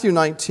 In Matthew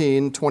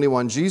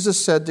 19:21,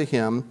 Jesus said to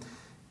him,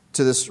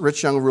 to this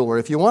rich young ruler,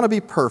 if you want to be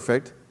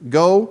perfect,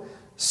 go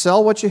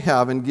sell what you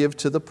have and give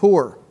to the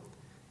poor,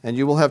 and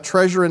you will have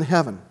treasure in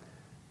heaven,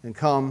 and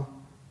come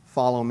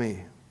follow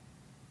me.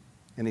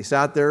 And he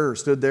sat there or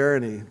stood there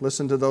and he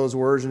listened to those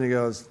words and he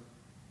goes,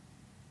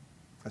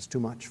 that's too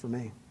much for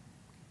me.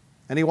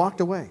 And he walked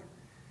away.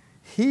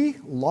 He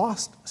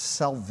lost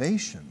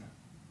salvation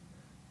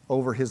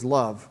over his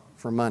love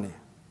for money.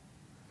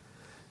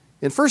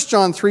 In 1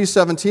 John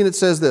 3:17 it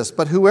says this,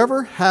 "But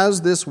whoever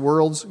has this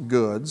world's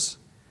goods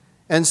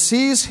and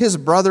sees his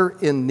brother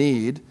in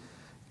need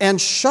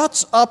and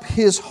shuts up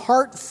his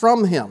heart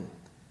from him,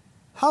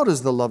 how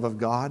does the love of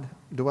God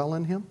dwell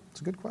in him?"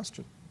 It's a good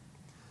question.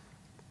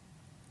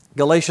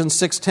 Galatians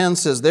 6:10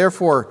 says,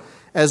 "Therefore,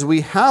 as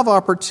we have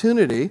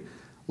opportunity,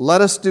 let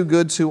us do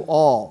good to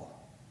all,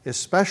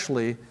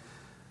 especially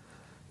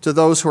to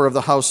those who are of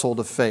the household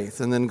of faith."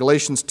 And then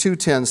Galatians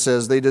 2:10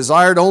 says, "They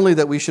desired only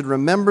that we should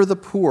remember the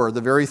poor, the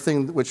very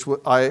thing which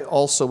I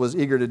also was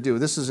eager to do."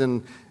 This is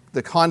in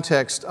the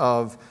context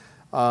of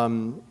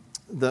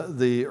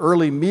the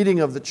early meeting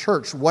of the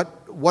church.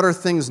 What are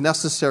things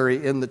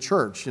necessary in the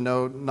church?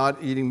 Not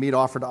eating meat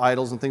offered to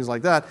idols and things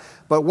like that.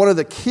 But one of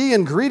the key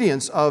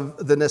ingredients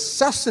of the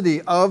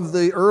necessity of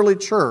the early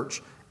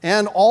church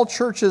and all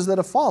churches that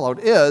have followed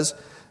is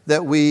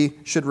that we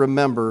should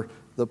remember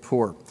the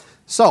poor.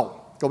 So,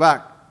 go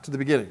back to the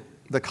beginning.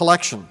 The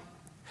collection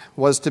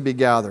was to be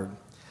gathered.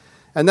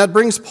 And that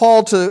brings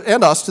Paul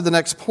and us to the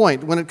next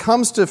point. When it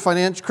comes to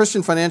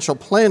Christian financial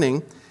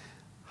planning,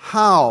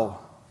 how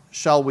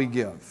shall we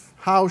give?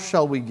 How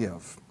shall we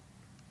give?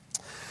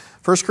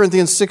 1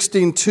 Corinthians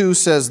 16:2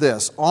 says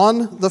this,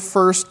 "On the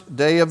first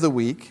day of the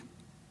week,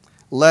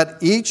 let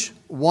each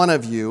one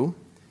of you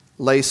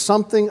lay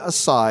something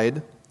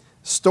aside,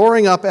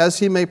 storing up as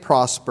he may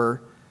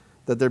prosper,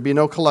 that there be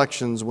no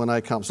collections when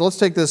I come." So let's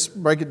take this,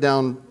 break it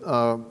down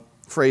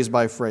phrase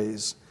by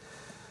phrase.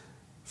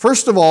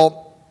 First of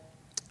all,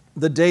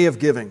 the day of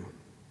giving.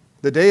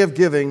 The day of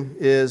giving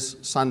is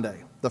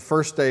Sunday, the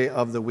first day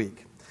of the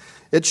week.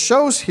 It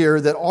shows here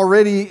that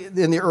already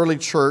in the early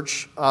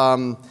church,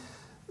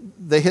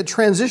 they had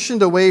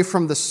transitioned away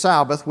from the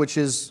Sabbath, which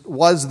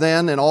was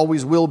then and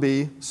always will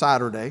be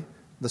Saturday,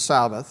 the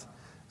Sabbath.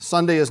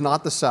 Sunday is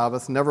not the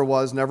Sabbath, never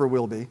was, never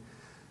will be.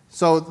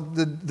 So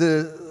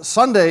the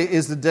Sunday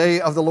is the day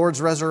of the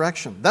Lord's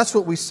resurrection. That's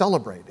what we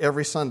celebrate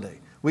every Sunday.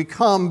 We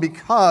come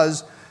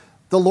because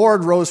the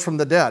Lord rose from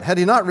the dead. Had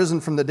he not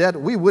risen from the dead,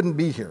 we wouldn't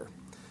be here.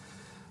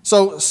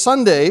 So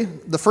Sunday,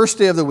 the first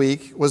day of the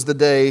week, was the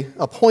day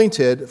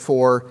appointed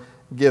for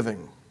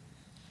giving.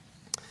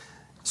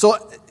 So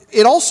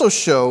it also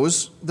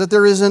shows that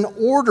there is an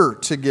order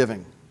to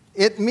giving.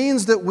 It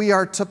means that we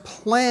are to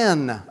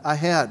plan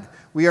ahead.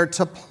 We are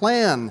to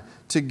plan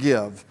to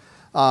give,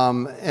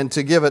 and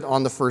to give it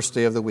on the first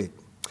day of the week.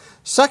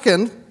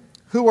 Second,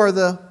 who are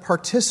the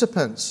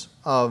participants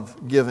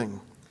of giving?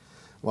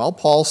 Well,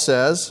 Paul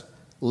says,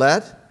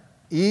 "Let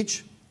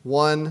each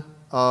one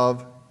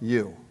of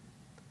you."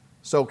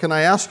 So can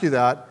I ask you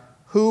that?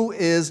 Who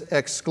is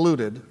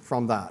excluded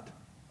from that?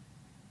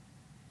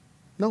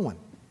 No one.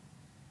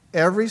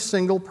 Every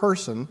single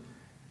person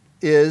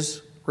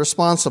is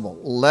responsible.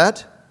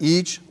 Let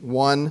each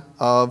one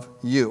of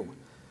you.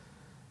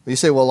 You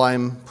say, "Well,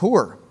 I'm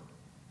poor."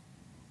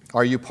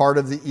 Are you part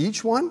of the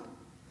each one?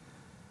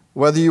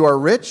 Whether you are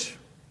rich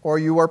or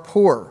you are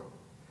poor.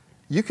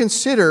 You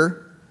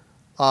consider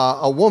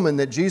a woman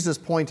that Jesus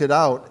pointed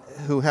out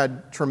who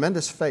had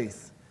tremendous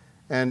faith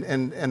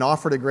and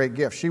offered a great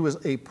gift. She was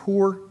a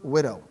poor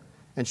widow,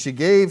 and she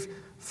gave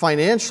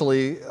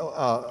financially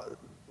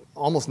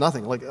almost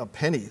nothing, like a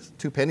penny,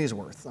 2 pennies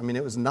worth. I mean,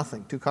 it was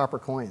nothing, 2 copper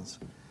coins.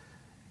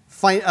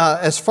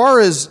 As far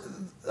as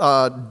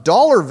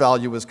dollar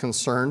value was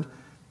concerned,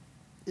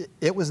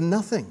 it was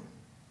nothing.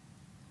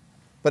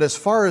 But as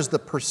far as the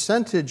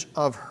percentage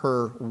of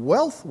her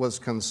wealth was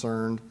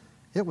concerned,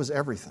 it was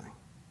everything.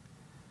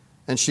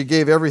 And she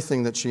gave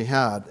everything that she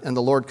had, and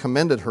the Lord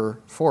commended her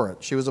for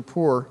it. She was a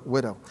poor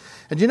widow.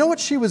 And do you know what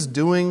she was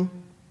doing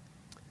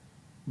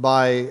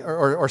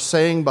or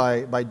saying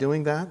by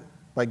doing that,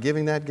 by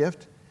giving that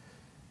gift?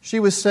 She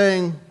was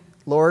saying,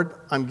 "Lord,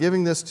 I'm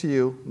giving this to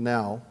you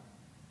now,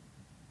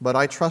 but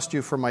I trust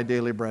you for my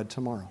daily bread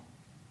tomorrow."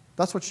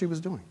 That's what she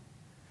was doing.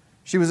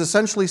 She was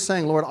essentially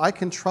saying, "Lord, I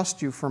can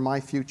trust you for my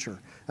future,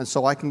 and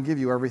so I can give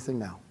you everything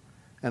now,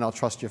 and I'll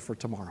trust you for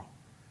tomorrow,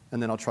 and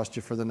then I'll trust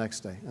you for the next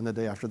day and the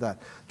day after that."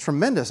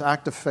 Tremendous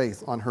act of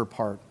faith on her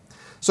part.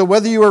 So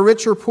whether you are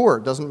rich or poor,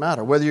 it doesn't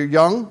matter. Whether you're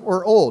young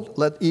or old,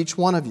 let each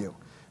one of you.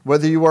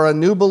 Whether you are a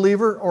new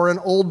believer or an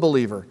old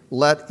believer,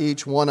 let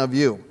each one of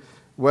you.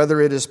 Whether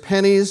it is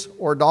pennies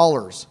or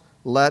dollars,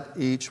 let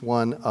each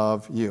one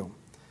of you.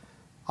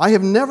 I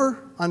have never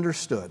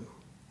understood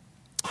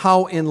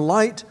how, in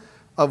light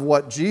of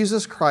what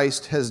Jesus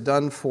Christ has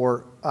done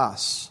for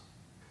us,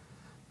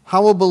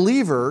 how a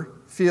believer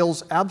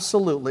feels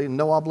absolutely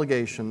no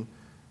obligation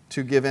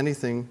to give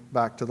anything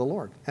back to the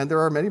Lord. And there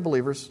are many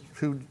believers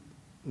who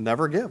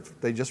never give.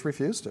 They just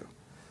refuse to.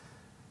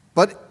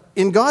 But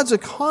in God's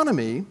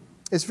economy,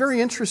 it's very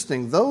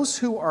interesting. Those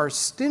who are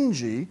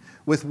stingy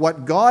with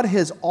what God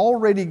has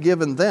already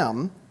given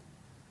them,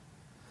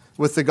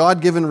 with the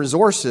God-given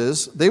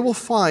resources, they will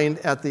find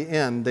at the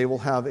end they will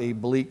have a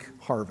bleak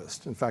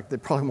harvest. In fact, they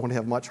probably won't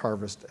have much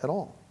harvest at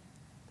all.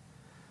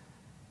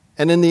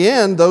 And in the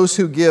end, those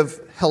who give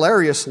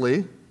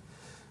hilariously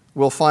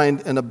will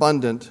find an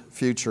abundant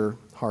future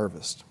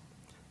harvest.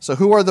 So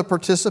who are the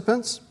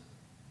participants?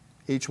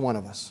 Each one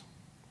of us.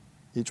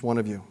 Each one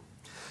of you.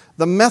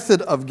 The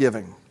method of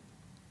giving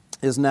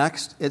is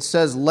next. It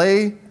says,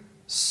 lay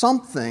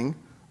something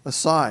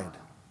aside.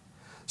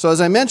 So as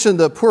I mentioned,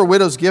 the poor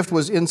widow's gift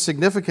was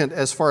insignificant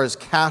as far as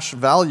cash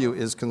value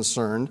is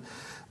concerned,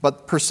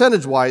 but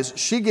percentage-wise,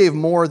 she gave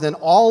more than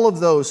all of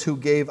those who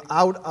gave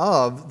out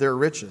of their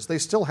riches. They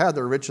still had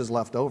their riches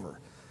left over,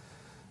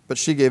 but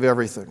she gave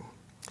everything.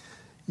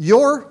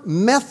 Your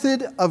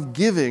method of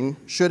giving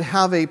should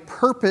have a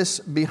purpose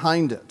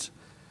behind it.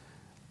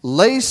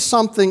 Lay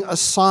something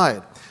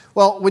aside.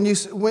 Well, when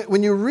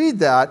you read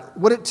that,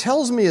 what it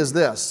tells me is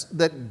this,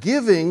 that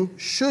giving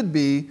should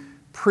be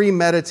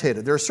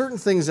premeditated. There are certain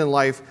things in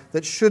life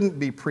that shouldn't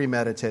be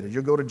premeditated.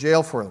 You'll go to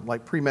jail for them,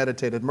 like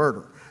premeditated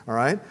murder, all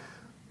right?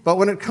 But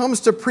when it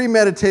comes to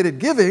premeditated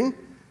giving,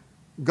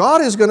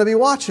 God is going to be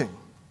watching,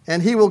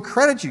 and He will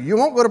credit you. You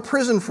won't go to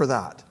prison for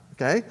that,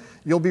 okay?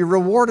 You'll be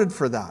rewarded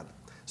for that.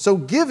 So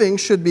giving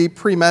should be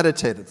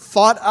premeditated,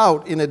 thought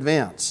out in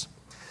advance.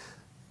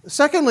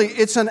 Secondly,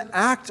 it's an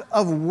act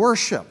of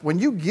worship. When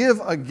you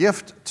give a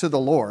gift to the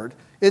Lord,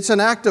 it's an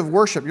act of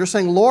worship. You're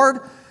saying,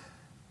 Lord,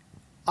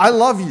 I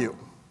love you.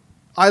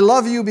 I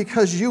love you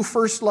because you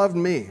first loved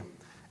me.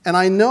 And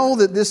I know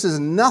that this is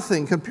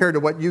nothing compared to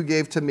what you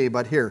gave to me,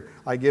 but here,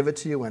 I give it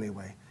to you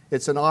anyway.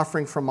 It's an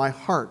offering from my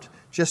heart,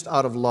 just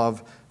out of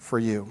love for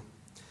you.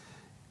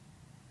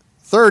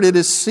 Third, it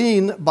is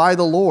seen by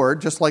the Lord,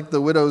 just like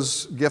the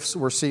widow's gifts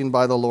were seen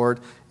by the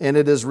Lord, and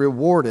it is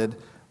rewarded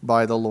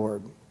by the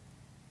Lord.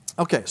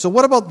 Okay, so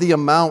what about the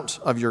amount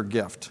of your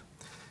gift?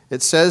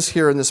 It says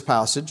here in this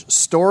passage,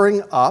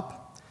 storing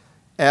up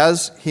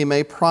as he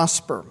may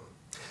prosper.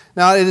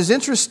 Now, it is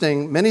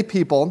interesting, many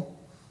people,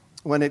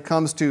 when it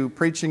comes to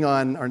preaching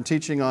on or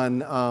teaching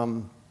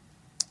on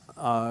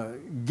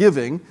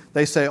giving,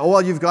 they say, oh,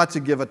 well, you've got to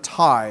give a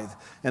tithe,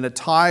 and a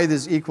tithe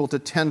is equal to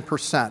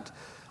 10%.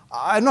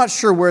 I'm not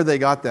sure where they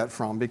got that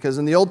from, because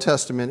in the Old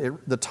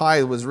Testament, the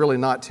tithe was really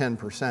not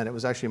 10%. It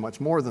was actually much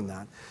more than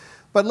that.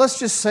 But let's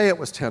just say it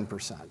was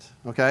 10%,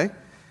 okay?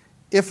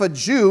 If a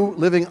Jew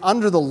living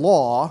under the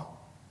law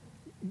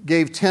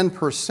gave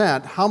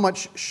 10%, how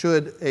much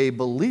should a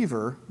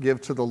believer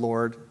give to the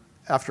Lord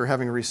after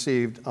having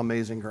received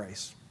amazing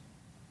grace?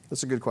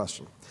 That's a good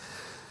question.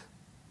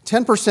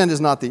 10%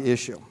 is not the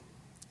issue,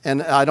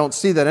 and I don't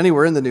see that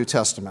anywhere in the New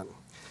Testament.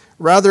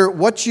 Rather,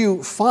 what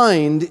you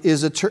find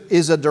is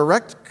a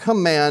direct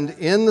command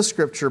in the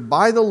Scripture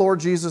by the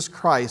Lord Jesus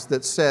Christ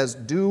that says,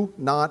 do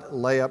not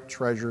lay up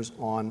treasures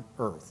on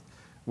earth,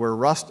 where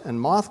rust and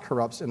moth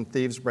corrupts and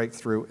thieves break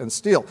through and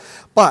steal.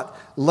 But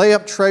lay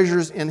up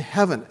treasures in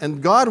heaven.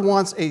 And God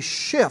wants a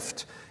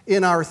shift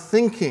in our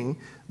thinking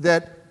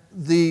that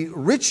the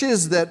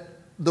riches that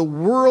the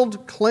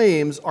world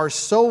claims are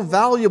so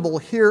valuable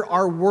here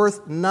are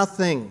worth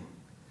nothing.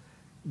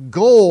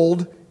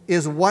 Gold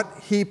is what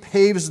He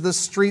paves the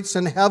streets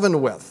in heaven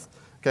with,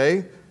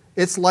 okay?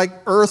 It's like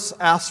earth's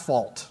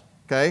asphalt,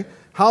 okay?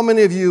 How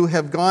many of you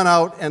have gone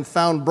out and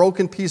found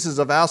broken pieces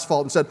of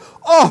asphalt and said,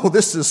 oh,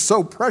 this is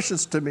so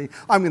precious to me,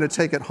 I'm going to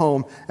take it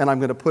home and I'm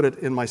going to put it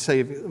in my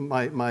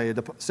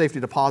safety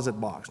deposit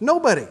box?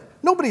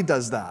 Nobody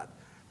does that.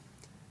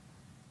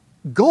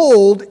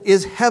 Gold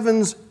is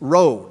heaven's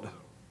road,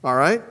 all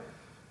right?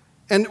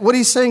 And what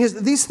he's saying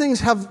is these things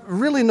have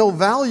really no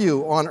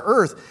value on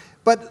earth.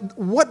 But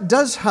what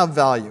does have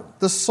value?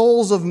 The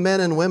souls of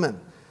men and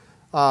women.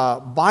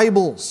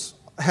 Bibles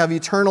have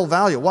eternal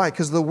value. Why?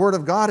 Because the Word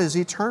of God is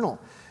eternal.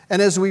 And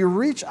as we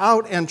reach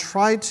out and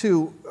try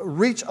to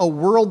reach a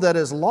world that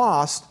is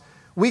lost,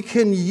 we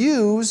can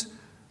use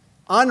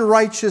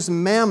unrighteous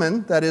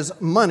mammon, that is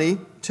money,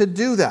 to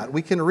do that.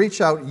 We can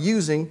reach out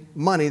using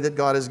money that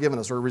God has given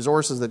us, or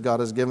resources that God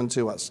has given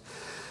to us.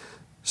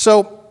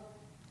 So,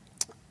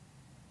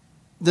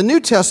 the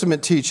New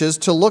Testament teaches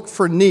to look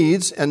for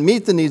needs and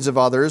meet the needs of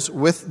others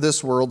with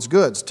this world's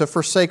goods, to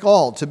forsake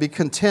all, to be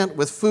content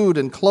with food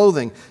and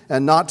clothing,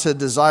 and not to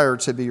desire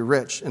to be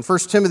rich. In 1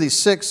 Timothy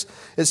 6,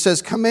 it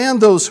says,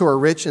 command those who are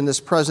rich in this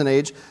present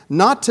age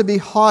not to be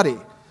haughty,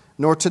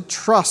 nor to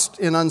trust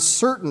in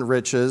uncertain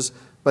riches,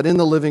 but in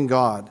the living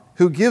God,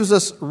 who gives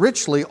us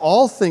richly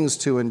all things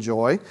to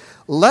enjoy.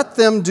 Let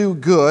them do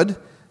good,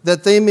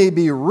 that they may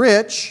be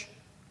rich,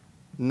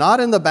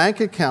 not in the bank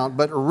account,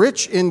 but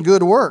rich in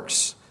good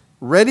works,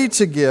 ready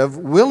to give,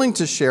 willing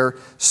to share,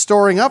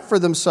 storing up for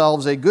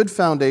themselves a good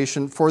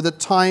foundation for the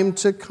time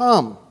to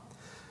come,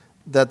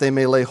 that they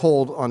may lay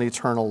hold on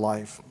eternal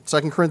life.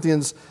 2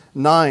 Corinthians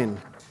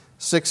 9,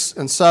 6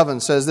 and 7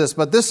 says this,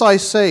 but this I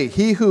say,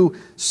 he who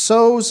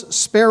sows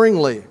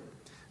sparingly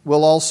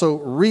will also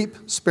reap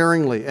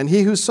sparingly, and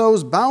he who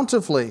sows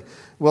bountifully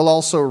will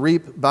also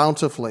reap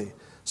bountifully.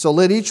 So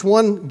let each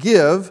one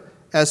give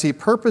as he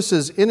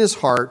purposes in his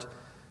heart,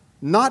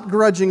 not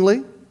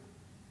grudgingly,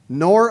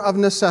 nor of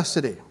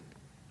necessity,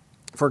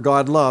 for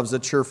God loves a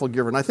cheerful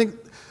giver. And I think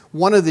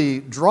one of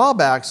the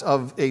drawbacks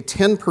of a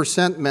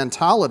 10%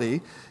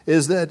 mentality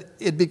is that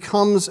it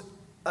becomes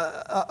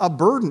a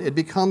burden. It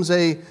becomes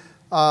a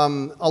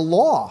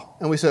law.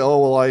 And we say, oh,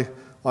 well,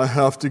 I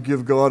have to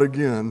give God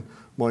again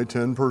my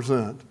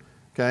 10%.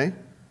 Okay?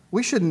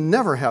 We should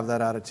never have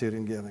that attitude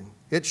in giving.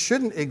 It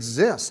shouldn't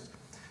exist.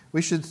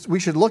 We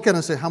should look at it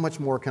and say, how much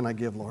more can I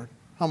give, Lord?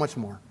 How much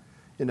more?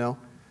 You know?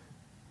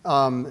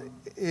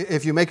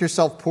 If you make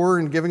yourself poor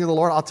in giving to the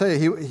Lord, I'll tell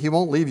you, He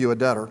won't leave you a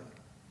debtor.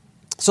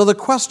 So the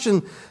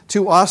question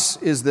to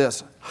us is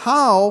this: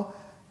 how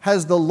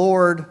has the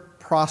Lord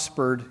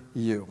prospered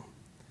you?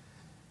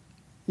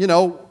 You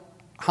know,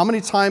 how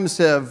many times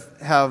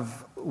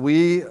have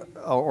we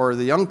or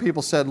the young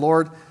people said,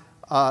 Lord,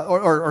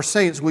 or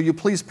saints, will you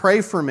please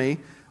pray for me?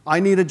 I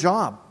need a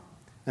job.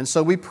 And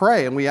so we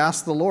pray and we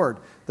ask the Lord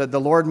that the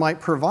Lord might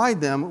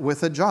provide them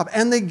with a job.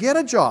 And they get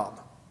a job.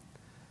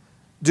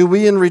 Do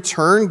we in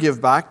return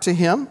give back to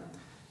Him?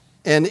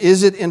 And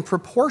is it in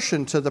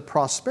proportion to the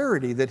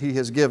prosperity that He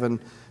has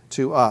given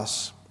to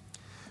us?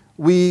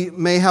 We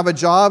may have a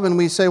job and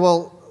we say,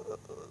 well,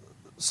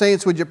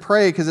 saints, would you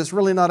pray? Because it's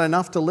really not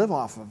enough to live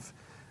off of.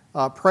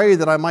 Pray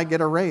that I might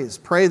get a raise.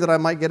 Pray that I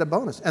might get a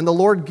bonus. And the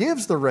Lord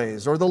gives the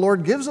raise, or the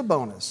Lord gives a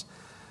bonus.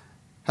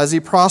 Has He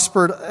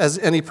prospered,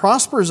 and He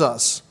prospers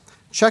us?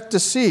 Check to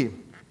see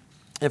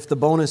if the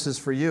bonus is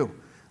for you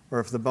or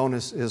if the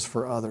bonus is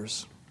for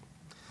others.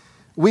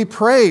 We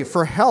pray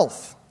for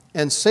health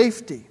and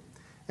safety,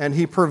 and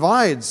He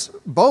provides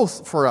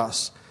both for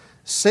us,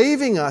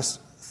 saving us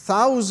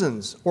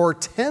thousands or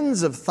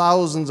tens of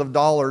thousands of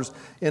dollars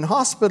in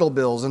hospital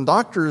bills and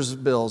doctor's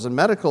bills and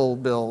medical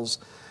bills.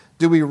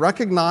 Do we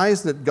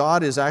recognize that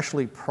God is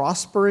actually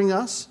prospering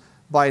us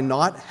by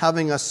not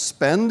having us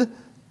spend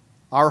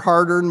our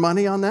hard-earned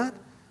money on that?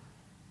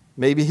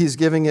 Maybe He's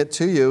giving it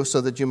to you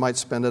so that you might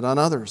spend it on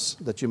others,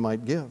 that you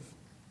might give.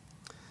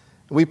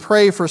 We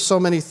pray for so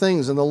many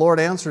things, and the Lord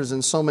answers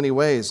in so many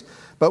ways.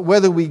 But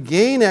whether we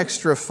gain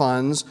extra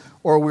funds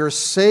or we're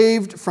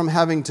saved from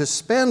having to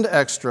spend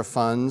extra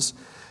funds,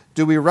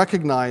 do we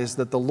recognize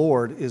that the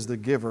Lord is the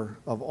giver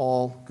of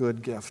all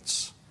good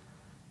gifts?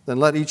 Then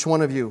let each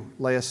one of you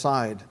lay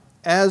aside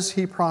as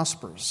he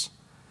prospers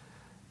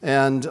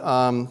and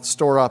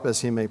store up as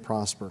he may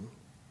prosper.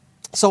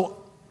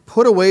 So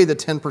put away the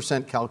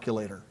 10%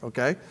 calculator,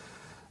 okay?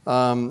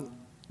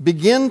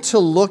 Begin to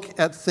look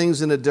at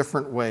things in a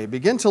different way.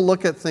 Begin to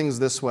look at things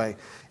this way.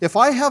 If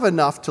I have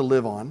enough to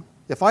live on,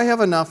 if I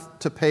have enough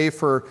to pay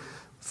for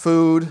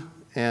food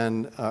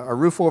and a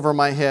roof over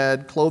my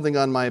head, clothing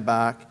on my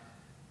back,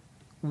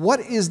 what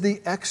is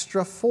the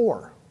extra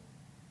for?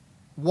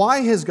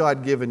 Why has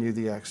God given you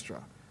the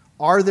extra?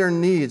 Are there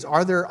needs?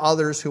 Are there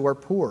others who are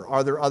poor?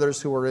 Are there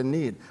others who are in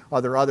need?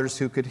 Are there others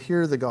who could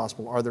hear the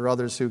gospel? Are there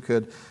others who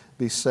could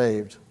be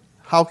saved?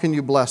 How can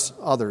you bless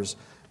others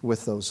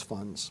with those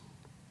funds?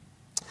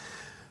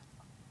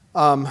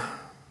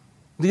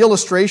 The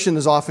illustration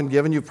is often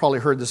given. You've probably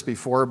heard this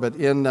before, but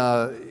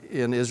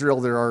in Israel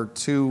there are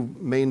two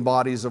main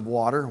bodies of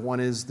water. One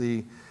is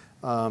the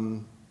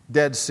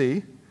Dead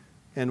Sea,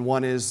 and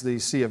one is the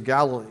Sea of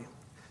Galilee.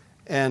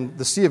 And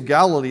the Sea of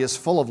Galilee is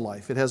full of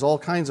life. It has all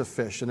kinds of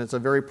fish, and it's a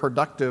very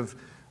productive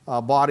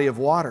body of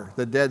water.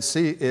 The Dead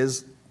Sea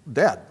is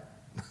dead.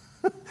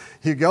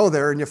 You go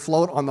there and you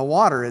float on the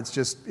water.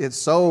 It's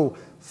so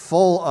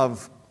full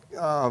of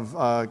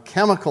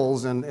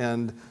chemicals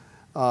and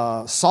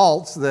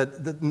salts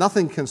that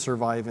nothing can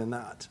survive in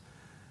that.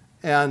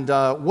 And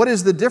what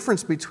is the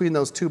difference between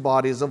those two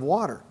bodies of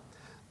water?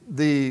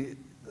 The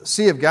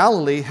Sea of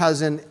Galilee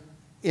has an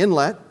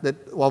inlet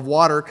of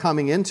water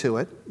coming into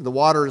it. The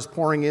water is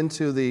pouring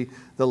into the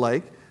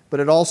lake, but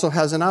it also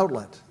has an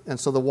outlet. And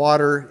so the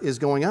water is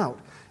going out.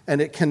 And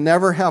it can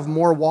never have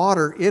more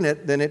water in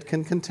it than it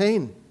can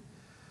contain.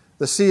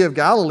 The Sea of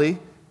Galilee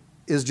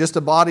is just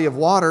a body of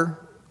water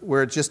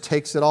where it just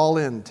takes it all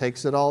in,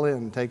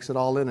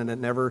 and it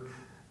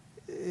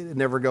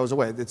never goes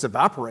away. It's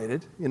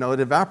evaporated, it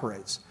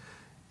evaporates.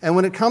 And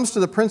when it comes to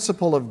the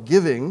principle of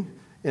giving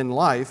in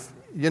life,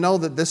 you know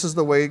that this is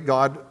the way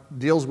God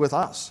deals with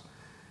us.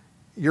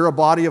 You're a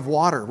body of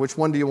water. Which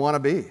one do you want to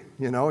be?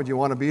 Do you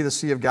want to be the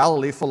Sea of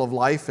Galilee full of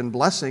life and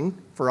blessing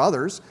for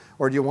others?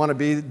 Or do you want to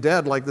be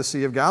dead like the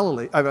Sea of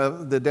Galilee,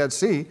 the Dead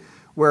Sea,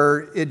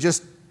 where it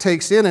just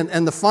takes in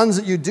and the funds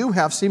that you do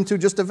have seem to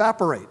just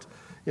evaporate?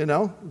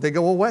 They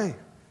go away.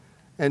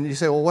 And you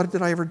say, well, what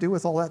did I ever do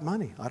with all that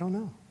money? I don't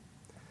know.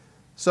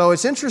 So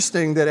it's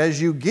interesting that as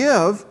you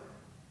give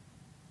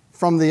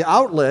from the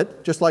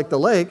outlet, just like the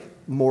lake,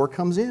 more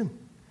comes in.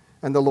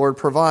 And the Lord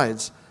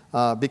provides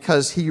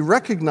because He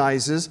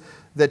recognizes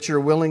that you're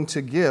willing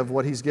to give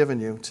what He's given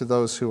you to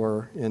those who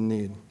are in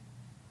need.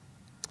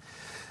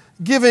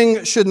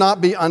 Giving should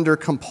not be under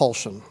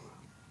compulsion.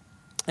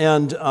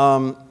 And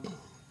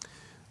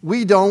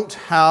we don't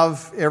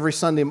have every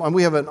Sunday,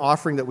 we have an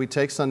offering that we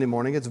take Sunday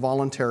morning. It's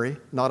voluntary,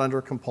 not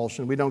under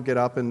compulsion. We don't get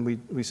up and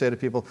we say to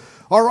people,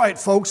 all right,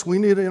 folks, we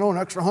need an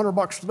extra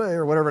 $100 today,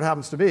 or whatever it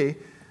happens to be.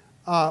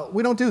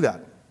 We don't do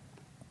that.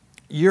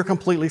 You're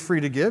completely free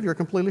to give. You're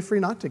completely free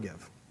not to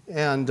give.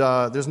 And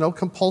there's no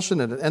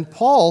compulsion in it. And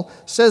Paul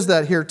says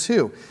that here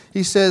too.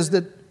 He says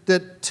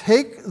that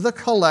take the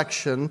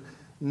collection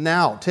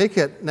now. Take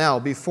it now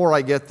before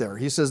I get there.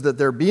 He says that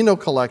there be no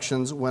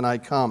collections when I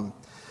come.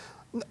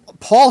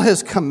 Paul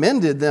has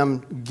commended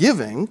them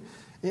giving,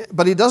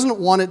 But he doesn't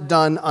want it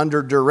done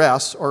under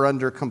duress or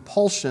under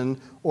compulsion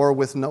or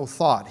with no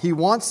thought. He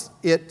wants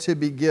it to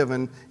be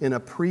given in a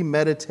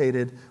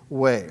premeditated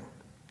way.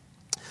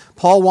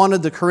 Paul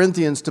wanted the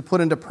Corinthians to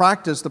put into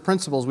practice the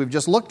principles we've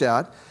just looked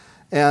at,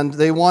 and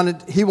he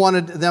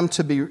wanted them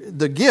to be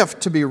the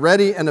gift to be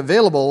ready and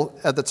available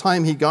at the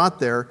time he got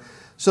there,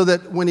 so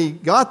that when he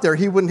got there,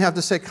 he wouldn't have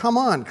to say, "Come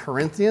on,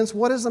 Corinthians,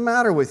 what is the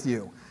matter with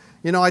you?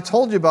 You know, I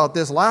told you about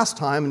this last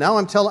time. Now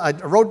I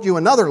wrote you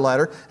another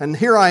letter, and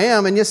here I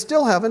am, and you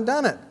still haven't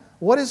done it.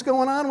 What is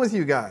going on with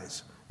you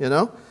guys?" You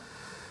know,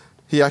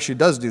 he actually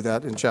does do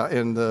that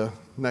in the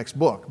next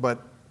book, but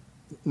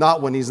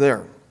not when he's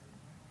there.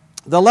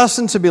 The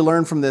lesson to be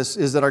learned from this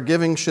is that our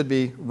giving should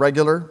be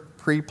regular,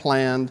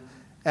 pre-planned,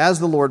 as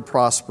the Lord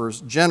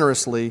prospers,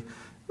 generously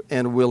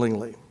and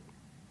willingly.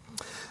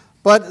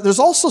 But there's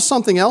also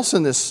something else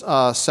in this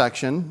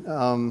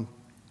section.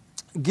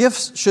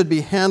 Gifts should be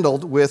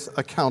handled with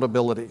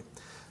accountability.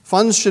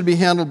 Funds should be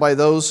handled by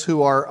those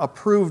who are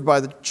approved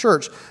by the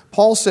church.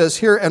 Paul says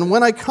here, "And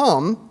when I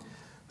come,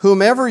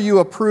 whomever you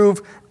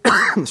approve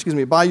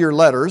by your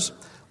letters,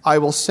 I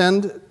will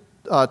send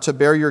to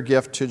bear your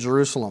gift to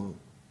Jerusalem."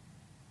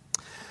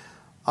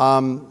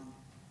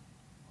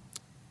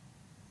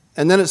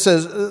 And then it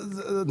says,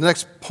 the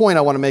next point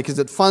I want to make is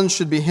that funds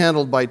should be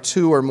handled by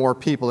 2 or more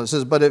people. It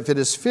says, "But if it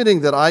is fitting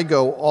that I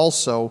go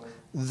also,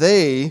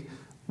 they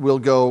will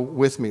go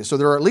with me." So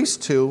there are at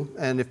least 2,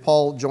 and if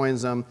Paul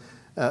joins them,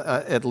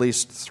 at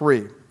least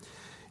 3.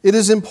 It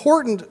is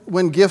important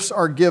when gifts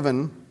are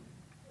given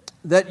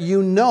that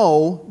you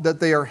know that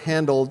they are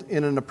handled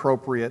in an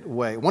appropriate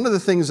way. One of the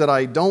things that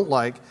I don't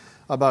like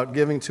about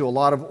giving to a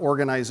lot of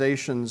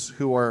organizations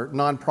who are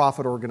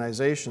nonprofit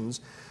organizations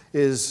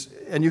is,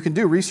 and you can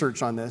do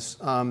research on this,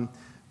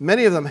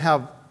 many of them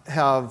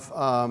have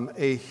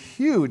a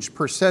huge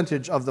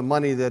percentage of the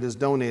money that is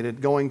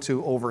donated going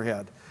to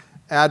overhead,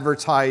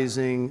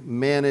 advertising,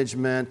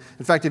 management.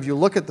 In fact, if you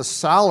look at the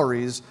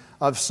salaries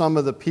of some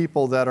of the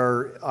people that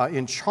are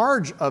in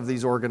charge of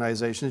these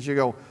organizations, you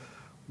go,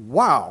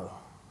 wow.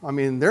 I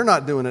mean, they're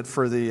not doing it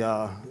for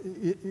the,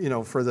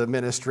 for the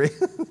ministry.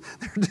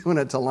 They're doing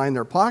it to line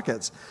their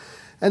pockets.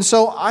 And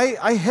so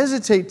I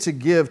hesitate to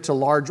give to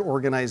large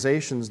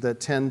organizations that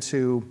tend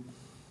to,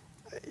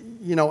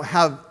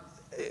 have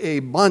a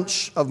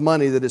bunch of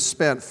money that is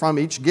spent from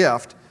each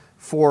gift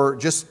for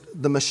just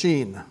the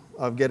machine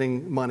of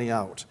getting money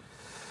out.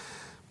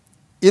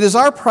 It is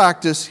our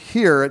practice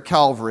here at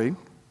Calvary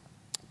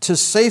to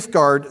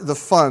safeguard the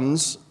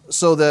funds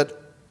so that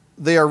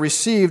they are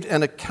received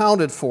and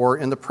accounted for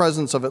in the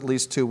presence of at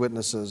least 2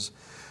 witnesses.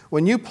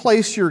 When you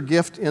place your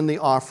gift in the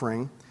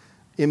offering,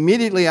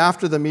 immediately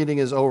after the meeting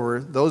is over,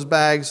 those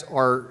bags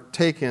are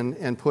taken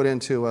and put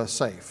into a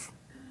safe.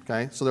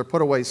 Okay? So they're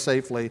put away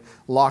safely,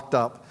 locked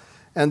up.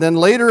 And then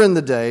later in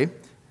the day,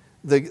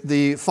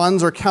 the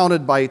funds are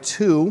counted by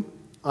 2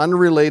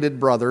 unrelated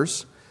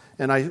brothers.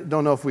 And I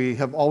don't know if we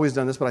have always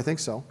done this, but I think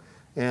so.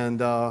 And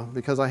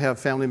because I have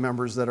family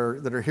members that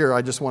are here,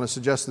 I just want to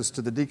suggest this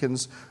to the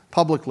deacons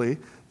publicly,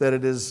 that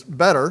it is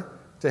better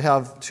to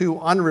have 2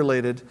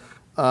 unrelated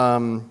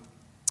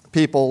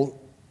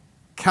people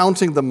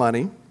counting the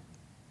money,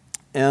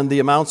 and the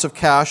amounts of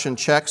cash and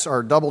checks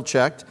are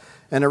double-checked,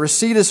 and a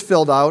receipt is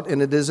filled out,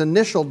 and it is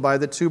initialed by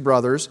the 2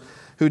 brothers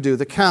who do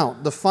the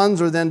count. The funds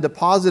are then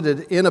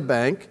deposited in a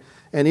bank,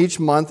 and each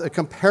month a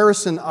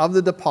comparison of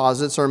the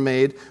deposits are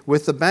made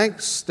with the bank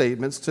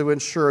statements to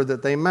ensure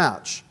that they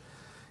match.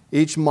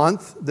 Each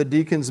month, the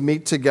deacons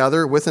meet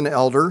together with an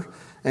elder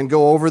and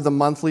go over the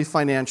monthly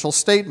financial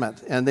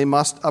statement, and they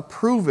must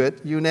approve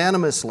it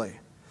unanimously.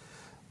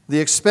 The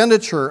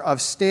expenditure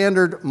of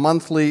standard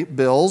monthly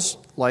bills,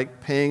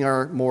 like paying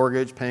our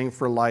mortgage, paying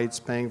for lights,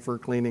 paying for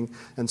cleaning,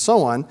 and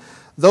so on,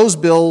 those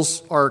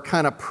bills are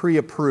kind of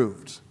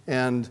pre-approved.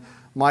 And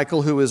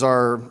Michael, who is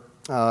our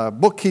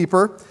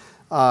bookkeeper,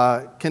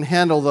 can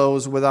handle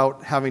those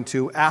without having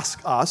to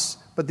ask us.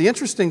 But the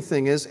interesting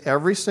thing is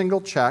every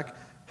single check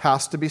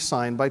has to be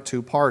signed by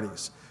 2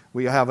 parties.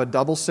 We have a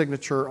double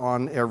signature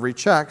on every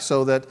check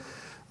so that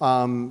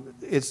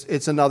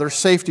it's another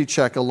safety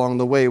check along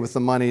the way with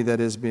the money that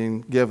is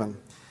being given.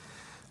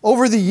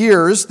 Over the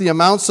years, the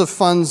amounts of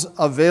funds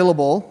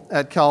available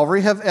at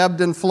Calvary have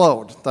ebbed and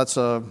flowed. That's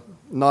a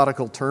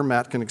nautical term.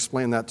 Matt can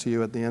explain that to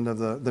you at the end of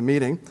the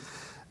meeting.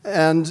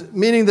 And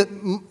meaning that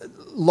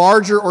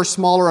larger or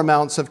smaller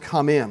amounts have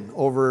come in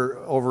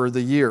over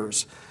the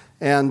years.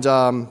 And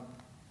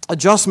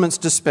adjustments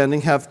to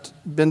spending have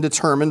been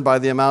determined by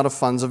the amount of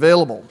funds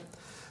available.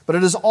 But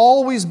it has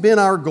always been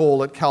our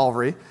goal at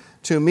Calvary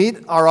to meet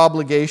our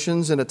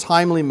obligations in a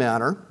timely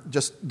manner,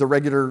 just the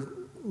regular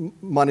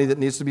money that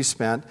needs to be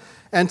spent,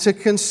 and to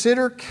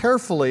consider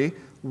carefully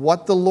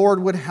what the Lord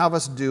would have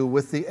us do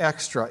with the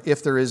extra,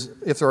 if there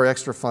are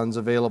extra funds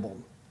available.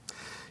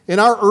 In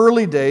our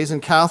early days,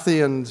 and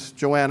Kathy and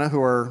Joanna,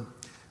 who are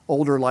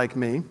older like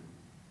me,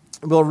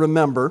 will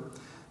remember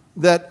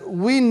that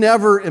we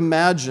never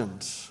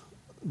imagined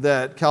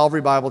that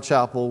Calvary Bible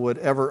Chapel would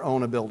ever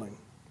own a building.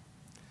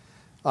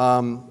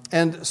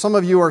 And some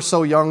of you are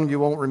so young you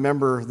won't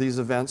remember these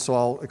events, so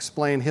I'll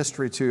explain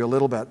history to you a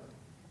little bit.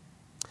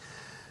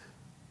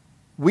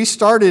 We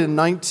started in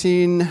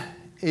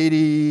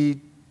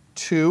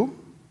 1982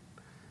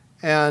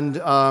 and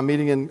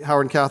meeting in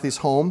Howard and Kathy's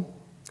home.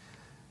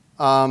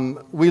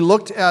 We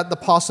looked at the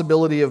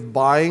possibility of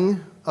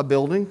buying a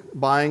building,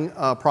 buying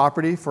a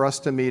property for us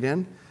to meet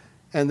in,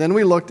 and then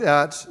we looked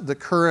at the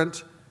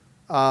current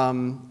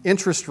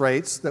interest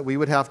rates that we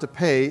would have to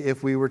pay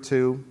if we were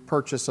to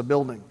purchase a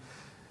building.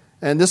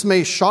 And this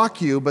may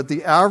shock you, but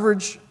the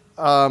average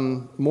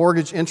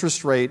mortgage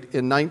interest rate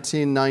in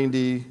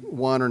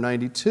 1991 or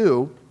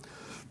 82,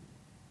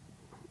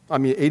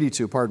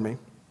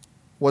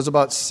 was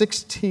about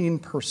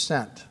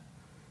 16%.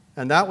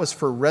 And that was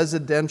for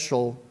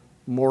residential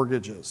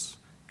mortgages.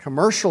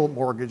 Commercial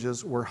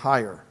mortgages were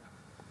higher.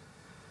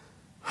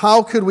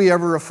 How could we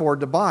ever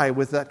afford to buy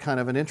with that kind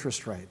of an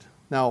interest rate?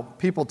 Now,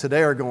 people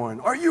today are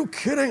going, "Are you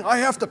kidding? I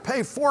have to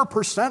pay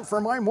 4%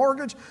 for my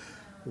mortgage?"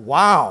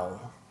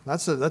 Wow,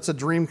 that's a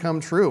dream come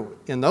true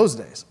in those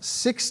days.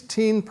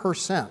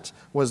 16%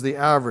 was the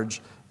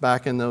average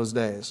back in those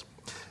days.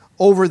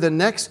 Over the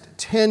next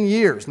 10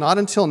 years, not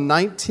until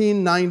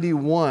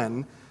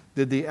 1991,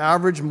 did the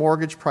average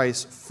mortgage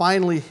price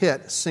finally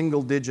hit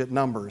single-digit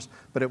numbers,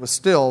 but it was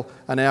still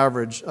an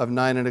average of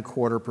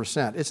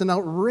 9.25%. It's an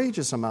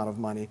outrageous amount of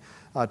money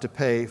to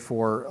pay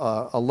for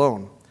a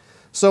loan.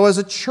 So as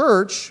a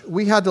church,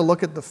 we had to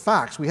look at the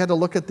facts. We had to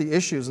look at the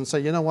issues and say,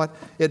 you know what?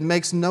 It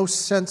makes no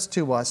sense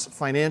to us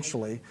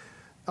financially.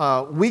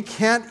 We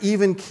can't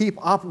even keep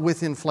up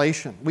with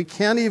inflation. We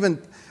don't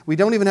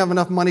even have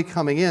enough money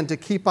coming in to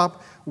keep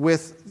up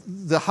with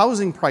the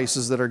housing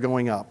prices that are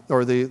going up,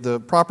 or the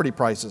property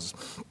prices.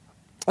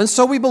 And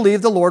so we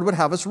believed the Lord would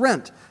have us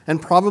rent, and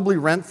probably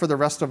rent for the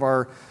rest of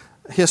our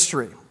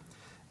history.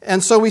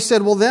 And so we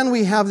said, well, then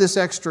we have this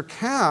extra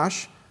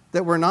cash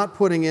that we're not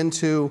putting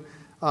into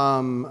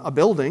a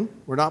building,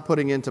 we're not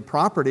putting into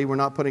property, we're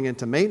not putting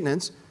into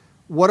maintenance.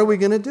 What are we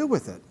going to do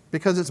with it?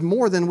 Because it's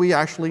more than we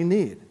actually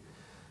need.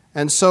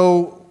 And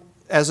so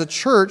as a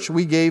church,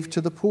 we gave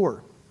to the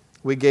poor.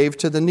 We gave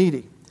to the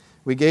needy.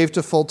 We gave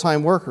to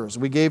full-time workers.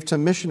 We gave to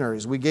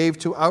missionaries. We gave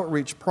to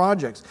outreach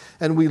projects.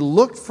 And we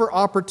looked for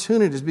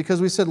opportunities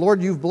because we said,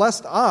 Lord, you've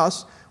blessed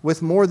us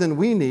with more than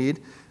we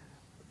need.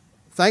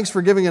 Thanks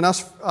for giving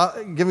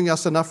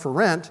us enough for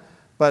rent,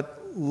 but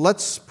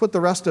let's put the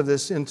rest of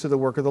this into the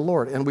work of the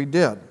Lord. And we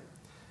did.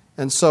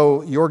 And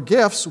so your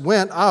gifts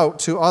went out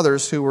to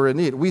others who were in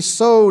need. We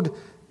sowed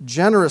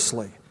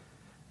generously,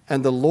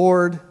 and the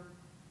Lord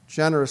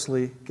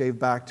generously gave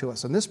back to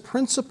us. And this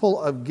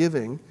principle of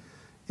giving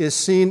is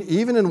seen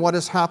even in what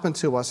has happened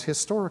to us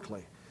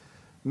historically.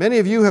 Many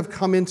of you have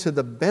come into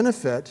the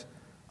benefit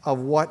of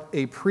what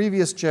a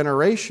previous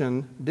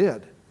generation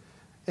did.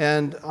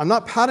 And I'm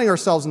not patting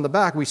ourselves in the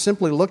back. We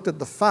simply looked at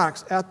the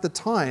facts at the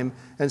time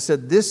and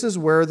said, this is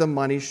where the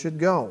money should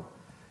go.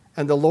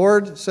 And the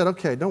Lord said,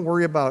 okay, don't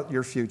worry about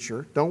your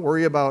future. Don't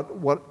worry about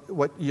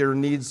what your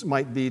needs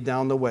might be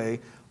down the way.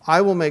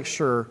 I will make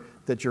sure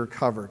that you're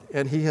covered.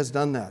 And He has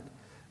done that.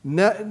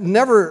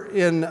 Never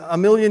in a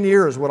million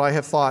years would I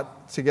have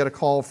thought to get a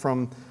call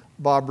from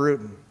Bob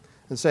Bruton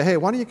and say, hey,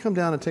 why don't you come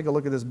down and take a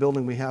look at this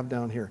building we have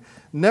down here?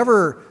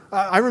 Never.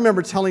 I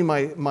remember telling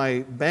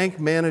my bank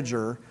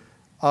manager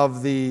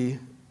of the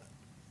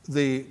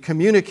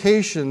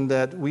communication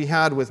that we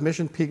had with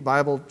Mission Peak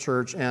Bible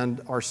Church and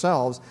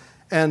ourselves,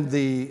 and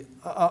the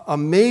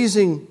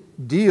amazing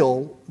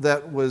deal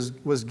that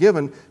was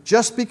given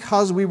just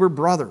because we were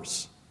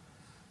brothers.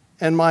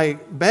 And my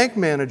bank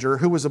manager,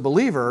 who was a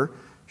believer,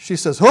 she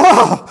says,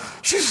 oh,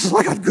 she says,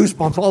 I got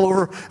goosebumps all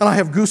over, and I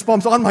have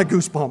goosebumps on my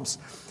goosebumps.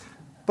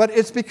 But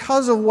it's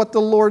because of what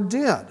the Lord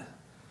did.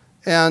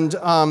 And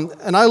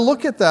I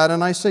look at that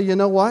and I say, you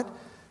know what?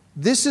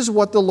 This is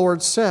what the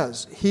Lord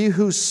says. He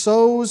who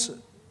sows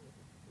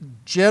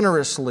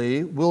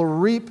generously will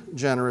reap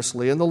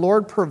generously. And the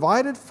Lord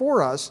provided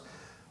for us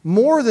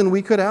more than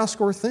we could ask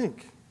or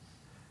think.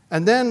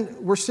 And then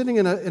we're sitting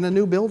in a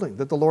new building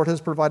that the Lord has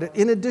provided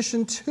in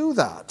addition to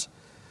that.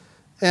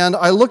 And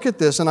I look at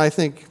this and I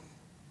think,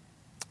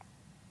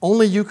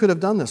 only you could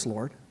have done this,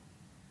 Lord.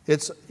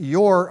 It's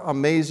your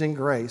amazing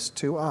grace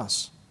to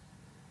us.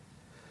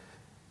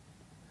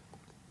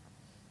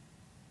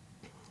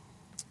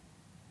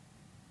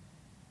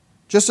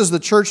 Just as the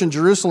church in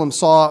Jerusalem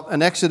saw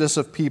an exodus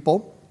of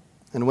people,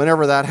 and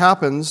whenever that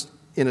happens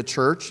in a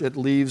church, it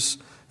leaves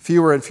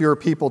fewer and fewer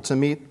people to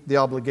meet the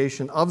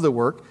obligation of the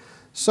work,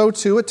 so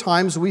too at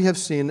times we have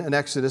seen an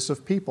exodus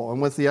of people.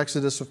 And with the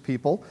exodus of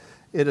people,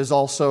 it is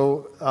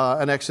also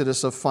an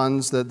exodus of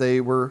funds that they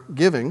were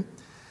giving.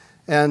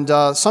 And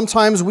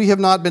sometimes we have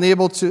not been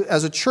able to,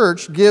 as a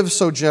church, give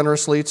so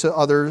generously to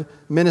other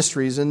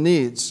ministries and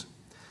needs.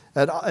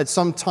 At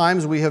some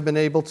times we have been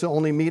able to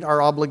only meet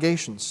our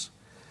obligations.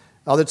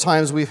 Other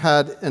times we've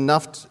had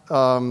enough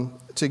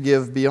to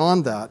give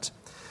beyond that.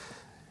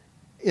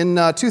 In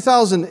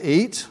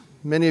 2008,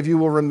 many of you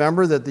will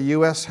remember that the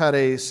U.S. had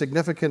a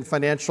significant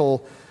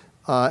financial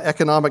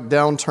economic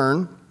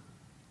downturn.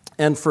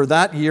 And for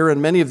that year and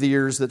many of the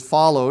years that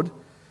followed,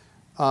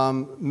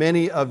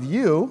 many of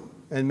you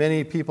and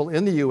many people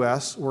in the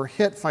U.S. were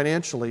hit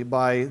financially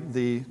by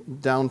the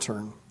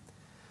downturn.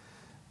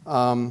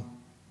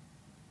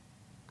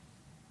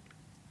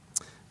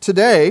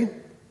 Today,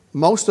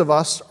 most of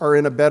us are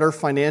in a better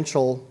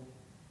financial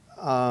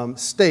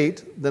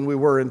state than we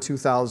were in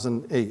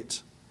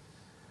 2008,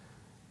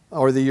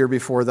 or the year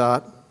before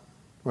that,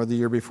 or the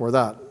year before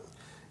that.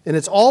 And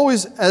it's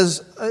always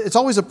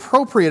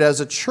appropriate as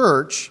a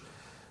church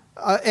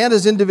and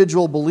as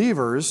individual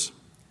believers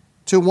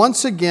to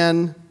once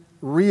again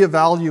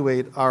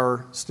reevaluate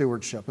our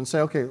stewardship and say,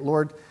 okay,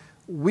 Lord,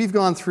 we've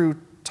gone through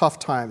tough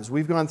times.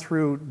 We've gone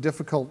through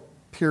difficult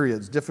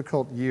periods,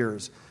 difficult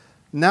years.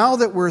 Now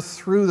that we're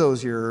through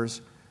those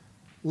years,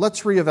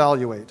 let's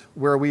reevaluate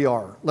where we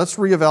are. Let's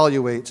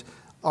reevaluate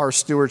our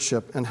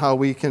stewardship and how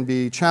we can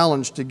be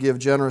challenged to give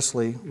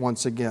generously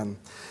once again.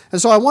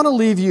 And so I want to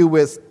leave you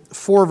with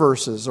 4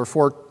 verses or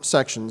 4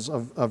 sections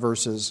of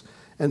verses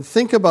and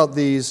think about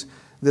these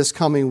this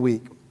coming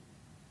week.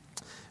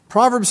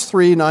 Proverbs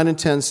 3, 9 and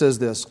 10 says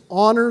this,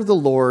 honor the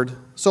Lord.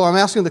 So I'm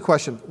asking the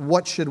question,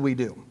 what should we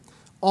do?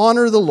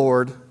 Honor the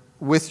Lord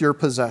with your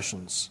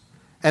possessions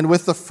and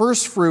with the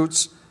first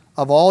fruits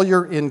of all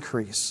your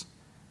increase.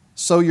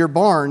 So your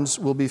barns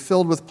will be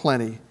filled with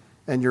plenty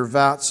and your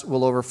vats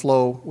will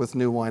overflow with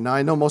new wine. Now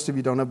I know most of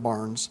you don't have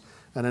barns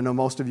and I know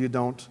most of you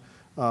don't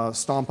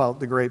stomp out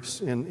the grapes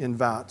in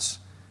vats.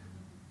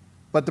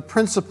 But the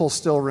principle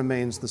still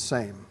remains the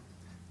same.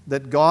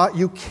 That God,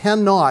 you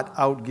cannot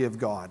outgive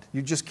God.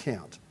 You just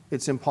can't.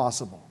 It's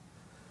impossible.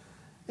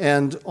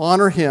 And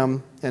honor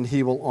Him, and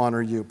He will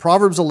honor you.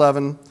 Proverbs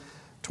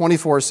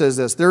 11:24 says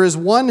this, there is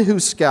one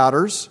who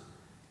scatters,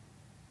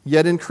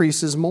 yet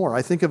increases more.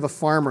 I think of a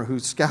farmer who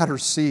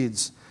scatters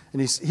seeds, and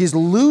he's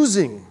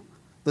losing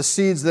the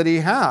seeds that he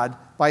had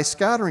by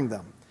scattering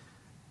them,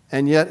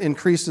 and yet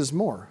increases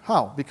more.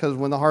 How? Because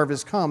when the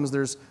harvest comes,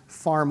 there's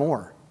far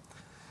more.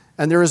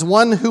 And there is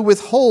one who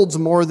withholds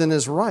more than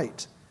is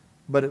right,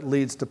 but it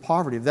leads to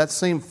poverty. If that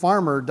same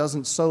farmer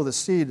doesn't sow the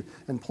seed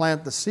and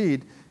plant the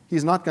seed,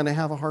 he's not going to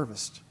have a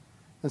harvest.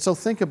 And so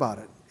think about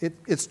it.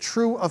 It's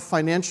true of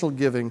financial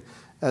giving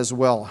as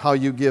well, how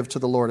you give to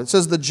the Lord. It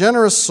says, the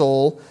generous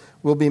soul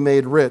will be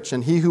made rich,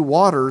 and he who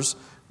waters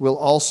will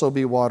also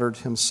be watered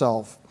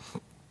himself.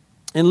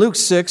 In Luke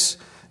 6,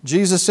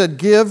 Jesus said,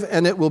 give,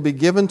 and it will be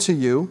given to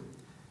you.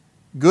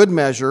 Good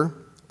measure,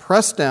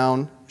 pressed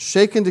down,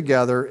 shaken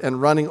together,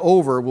 and running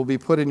over will be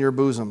put in your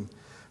bosom.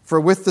 For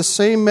with the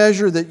same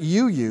measure that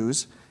you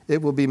use, it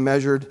will be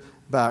measured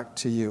back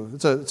to you.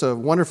 It's a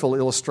wonderful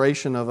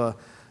illustration of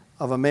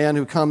a man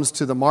who comes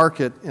to the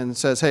market and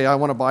says, hey, I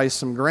want to buy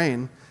some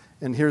grain,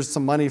 and here's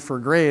some money for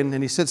grain.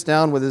 And he sits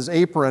down with his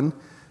apron,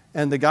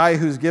 and the guy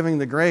who's giving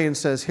the grain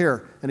says,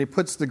 here, and he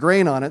puts the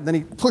grain on it. Then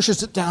he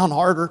pushes it down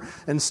harder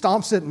and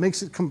stomps it and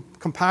makes it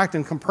compact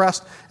and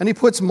compressed, and he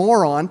puts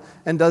more on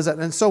and does that.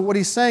 And so what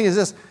he's saying is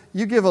this,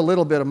 you give a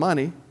little bit of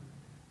money,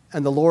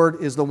 and the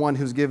Lord is the one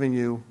who's giving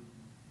you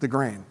the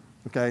grain,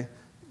 okay?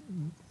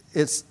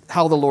 It's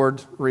how the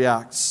Lord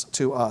reacts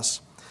to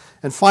us.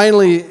 And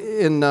finally,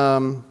 in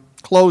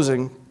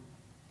closing,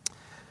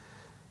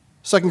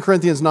 2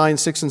 Corinthians 9,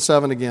 6 and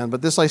 7 again.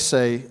 But this I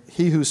say,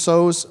 he who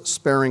sows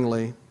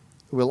sparingly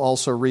will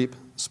also reap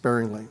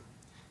sparingly.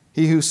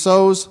 He who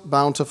sows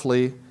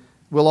bountifully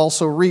will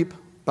also reap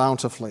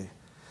bountifully.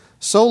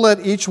 So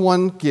let each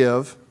one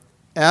give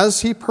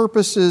as he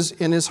purposes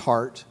in his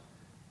heart,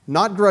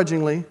 not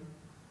grudgingly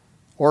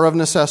or of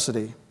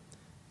necessity,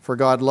 for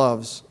God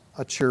loves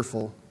a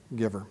cheerful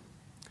giver.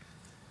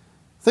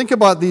 Think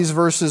about these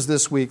verses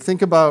this week.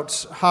 Think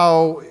about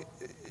how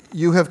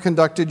you have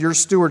conducted your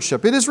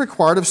stewardship. It is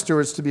required of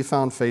stewards to be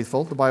found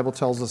faithful. The Bible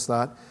tells us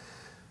that.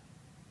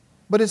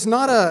 But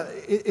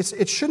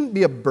it shouldn't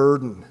be a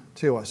burden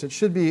to us. It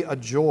should be a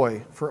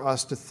joy for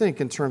us to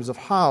think in terms of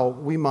how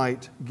we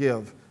might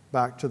give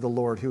back to the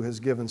Lord who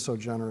has given so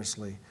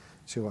generously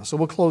to us. So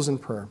we'll close in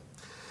prayer.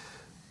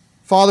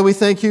 Father, we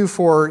thank you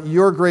for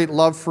your great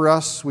love for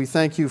us. We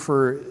thank you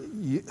for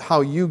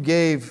how you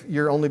gave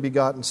your only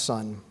begotten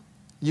Son.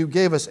 You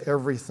gave us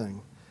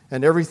everything,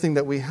 and everything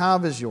that we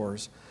have is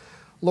yours.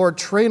 Lord,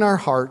 train our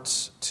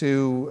hearts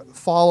to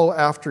follow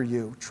after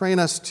you. Train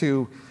us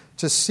to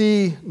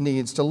see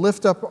needs, to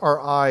lift up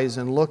our eyes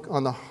and look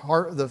on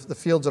the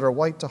fields that are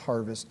white to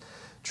harvest.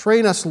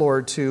 Train us,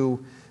 Lord,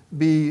 to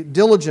be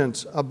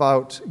diligent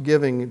about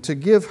giving, to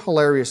give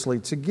hilariously,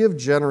 to give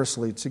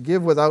generously, to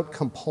give without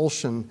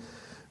compulsion,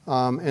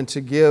 and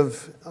to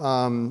give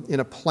in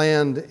a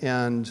planned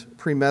and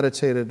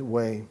premeditated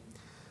way.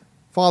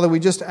 Father, we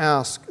just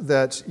ask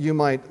that you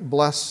might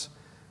bless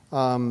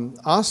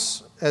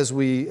us as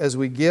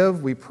we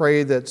give. We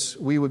pray that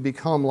we would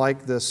become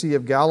like the Sea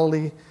of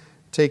Galilee,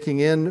 taking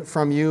in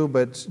from you,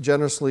 but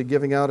generously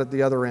giving out at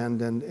the other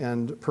end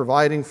and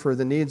providing for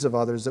the needs of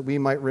others, that we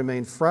might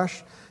remain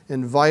fresh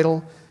and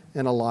vital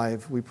and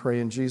alive. We pray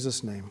in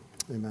Jesus' name.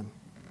 Amen.